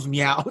just pulls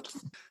me out.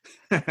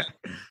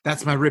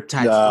 That's my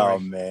riptide story. Oh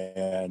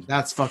man,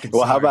 that's fucking.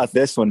 Well, how about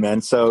this one,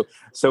 man? So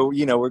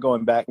you know, we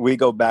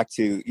go back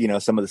to, you know,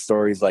 some of the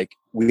stories. Like,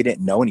 we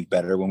didn't know any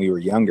better when we were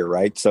younger,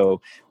 right?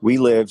 So we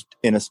lived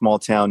in a small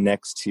town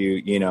next to,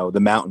 you know, the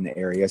mountain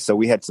area. So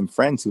we had some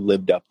friends who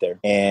lived up there,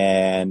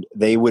 and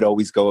they would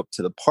always go up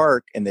to the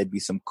park, and there'd be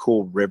some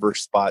cool river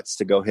spots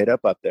to go hit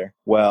up there.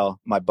 Well,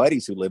 my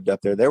buddies who lived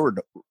up there, they were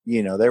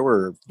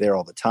there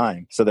all the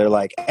time. So they're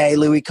like, "Hey,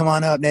 Louis, come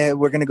on up, man.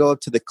 We're gonna go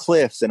up to the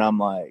cliffs." And I'm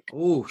like,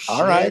 "Oh, shit.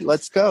 All right,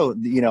 let's go."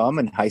 You know, I'm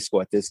in high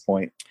school at this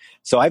point,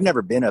 so I've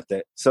never been up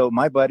there. So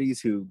my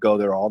buddies who go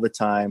there all the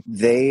time,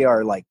 they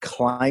are like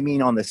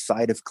climbing on the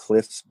side of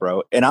cliffs,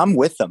 bro. And I'm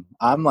with them.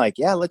 I'm like,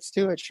 yeah, let's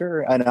do it.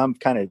 Sure. And I'm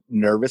kind of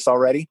nervous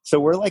already. So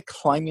we're like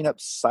climbing up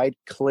side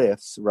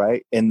cliffs,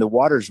 right? And the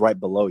water's right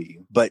below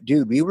you. But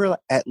dude, we were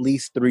at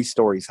least 3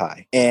 stories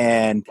high.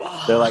 And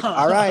they're like,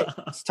 all right,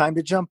 it's time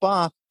to jump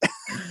off.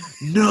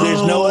 No,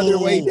 There's no other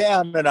way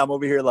down. And I'm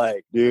over here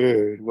like,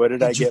 dude, what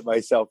did I get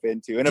myself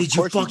into? And of Did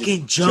you course,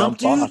 fucking just jump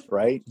dude? off,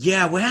 right?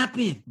 Yeah, what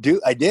happened?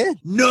 Dude, I did.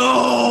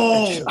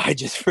 No. I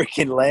just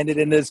freaking landed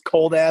in this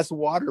cold ass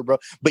water, bro.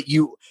 But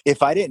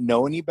if I didn't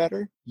know any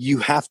better, you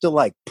have to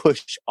like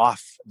push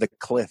off the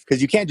cliff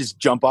because you can't just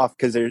jump off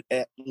because there's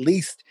at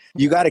least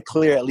you got to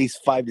clear at least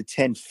 5 to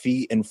 10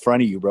 feet in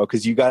front of you, bro.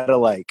 Because you got to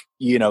like,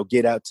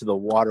 get out to the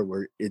water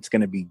where it's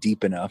going to be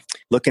deep enough.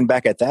 Looking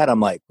back at that, I'm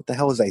like, what the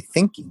hell was I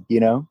thinking?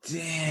 Damn,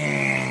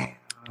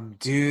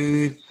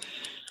 dude.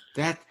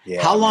 Yeah,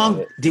 how long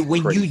man, did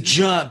when crazy. you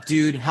jumped,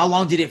 dude? How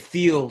long did it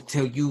feel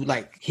till you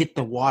like hit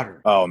the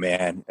water? Oh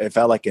man, it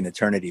felt like an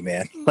eternity,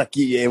 man. Like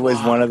it was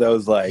one of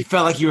those You like,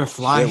 felt like you were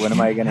flying. when am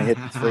I gonna hit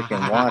the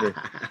freaking water?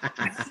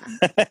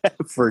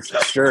 For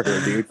sure,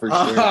 dude. For sure.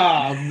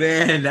 Oh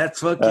man,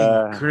 that's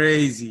fucking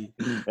crazy.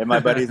 And my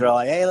buddies are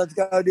like, "Hey, let's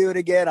go do it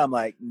again." I'm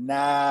like,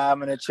 "Nah, I'm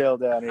gonna chill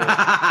down here."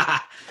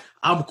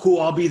 I'm cool.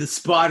 I'll be the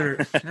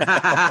spotter.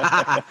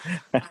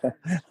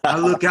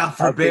 I'll look out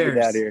for I'll figure it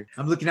bears. out here.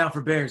 I'm looking out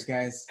for bears,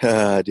 guys.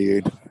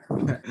 Dude.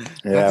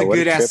 That's a what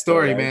good ass trip,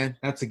 story, though, right? man.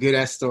 That's a good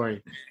ass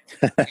story.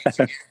 All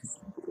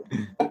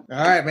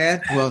right,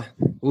 man. Well,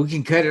 we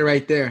can cut it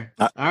right there.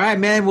 All right,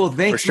 man. Well,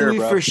 thanks, For sure, Louis,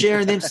 bro. for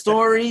sharing them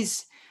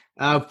stories.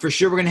 For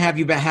sure, we're gonna have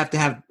you back. Have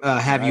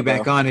you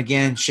back on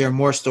again, share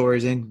more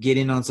stories, and get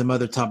in on some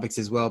other topics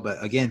as well.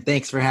 But again,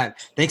 thanks for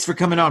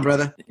coming on,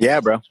 brother. Yeah,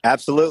 bro.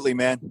 Absolutely,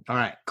 man. All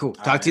right, cool. All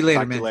Talk right, to you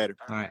later, talk to man. you later.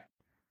 All right.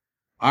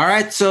 All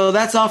right, so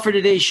that's all for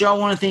today's show. I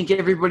want to thank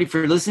everybody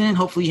for listening.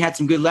 Hopefully you had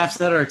some good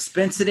laughs at our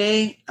expense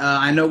today.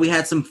 I know we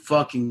had some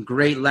fucking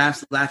great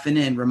laughing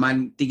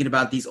and thinking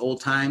about these old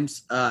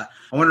times. I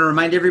want to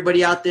remind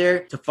everybody out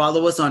there to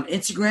follow us on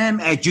Instagram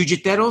at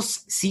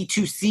Jiujiteros,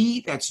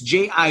 C2C. That's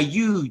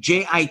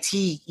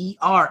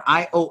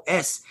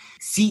JIUJITERIOS.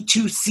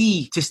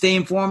 C2C to stay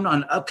informed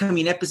on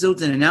upcoming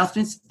episodes and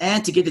announcements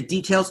and to get the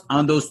details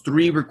on those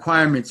 3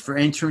 requirements for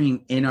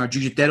entering in our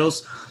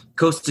Jiujiteros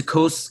Coast to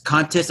Coast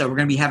contest that we're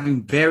going to be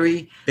having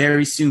very,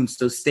 very soon.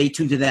 So stay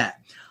tuned to that.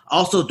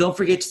 Also, don't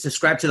forget to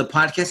subscribe to the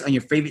podcast on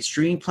your favorite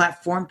streaming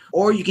platform,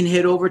 or you can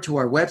head over to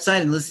our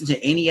website and listen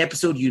to any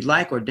episode you'd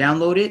like or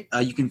download it.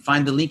 You can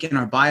find the link in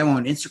our bio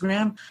on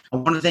Instagram. I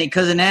want to thank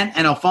Cousin Ann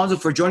and Alfonso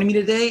for joining me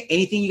today.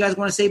 Anything you guys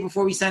want to say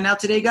before we sign out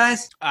today,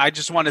 guys? I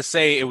just want to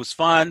say it was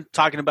fun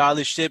talking about all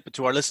this shit, but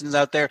to our listeners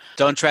out there,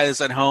 don't try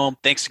this at home.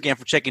 Thanks again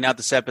for checking out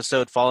this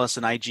episode. Follow us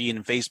on IG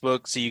and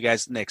Facebook. See you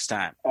guys next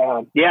time.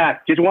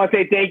 Just want to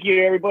say thank you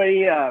to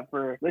everybody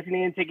for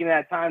listening and taking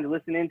that time to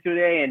listen in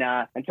today. And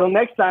until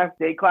next time,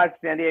 stay classy,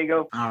 San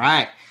Diego. All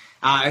right.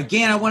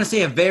 Again, I want to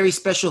say a very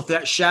special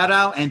shout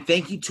out and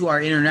thank you to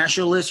our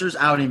international listeners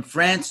out in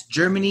France,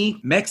 Germany,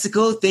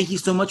 Mexico. Thank you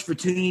so much for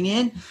tuning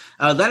in.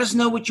 Let us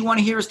know what you want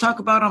to hear us talk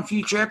about on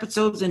future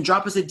episodes and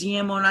drop us a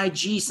DM on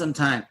IG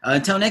sometime.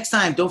 Until next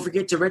time, don't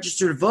forget to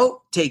register to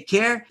vote. Take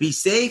care. Be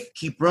safe.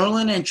 Keep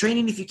rolling and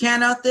training if you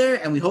can out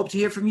there. And we hope to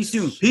hear from you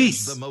soon.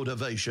 Peace. The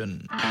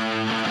motivation.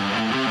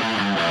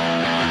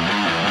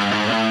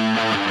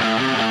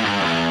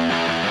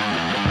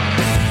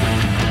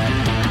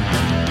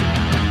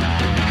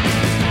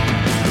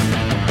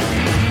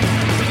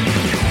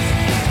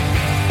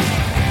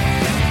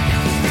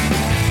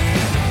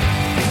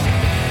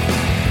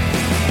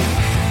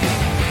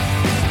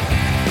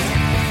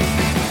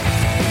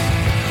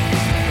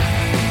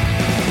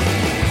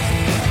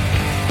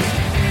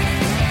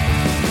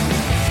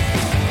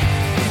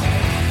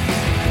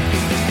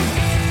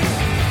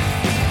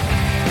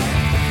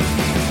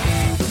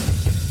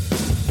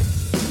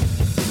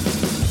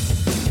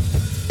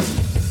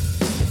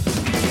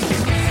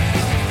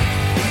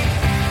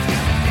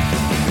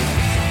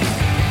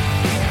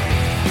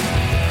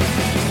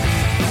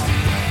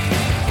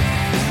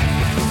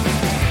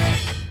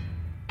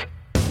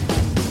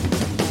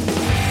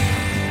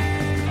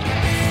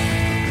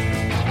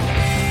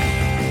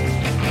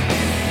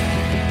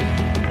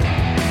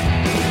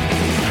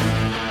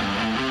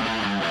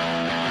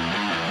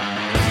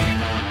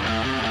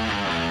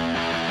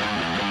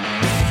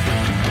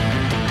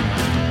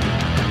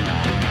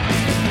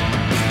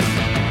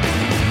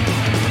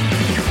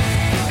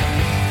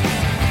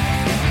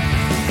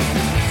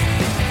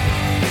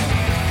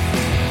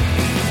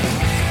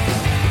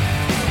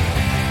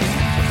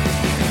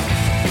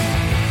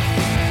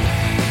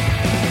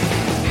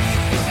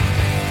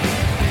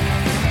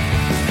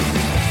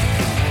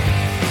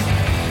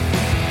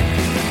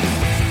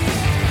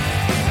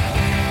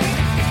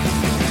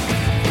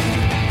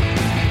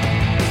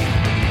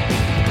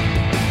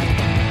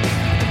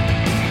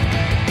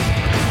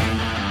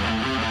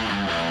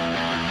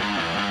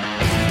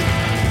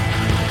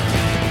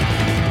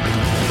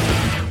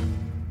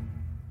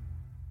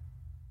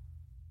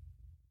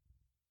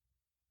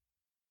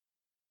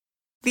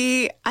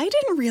 The "I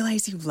didn't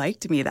realize you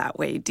liked me that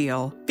way"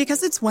 deal.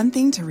 Because it's one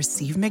thing to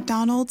receive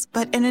McDonald's,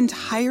 but an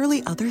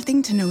entirely other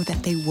thing to know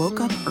that they woke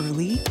up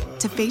early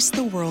to face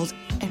the world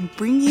and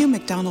bring you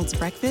McDonald's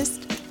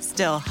breakfast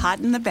still hot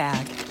in the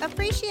bag.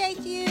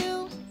 Appreciate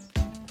you.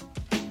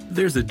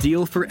 There's a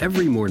deal for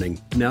every morning.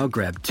 Now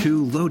grab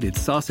 2 loaded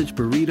sausage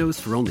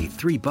burritos for only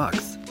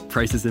 $3.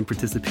 Prices and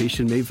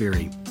participation may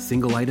vary.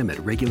 Single item at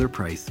regular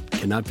price.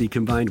 Cannot be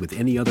combined with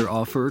any other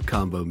offer or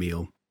combo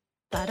meal.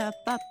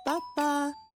 Ba-da-ba-ba-ba.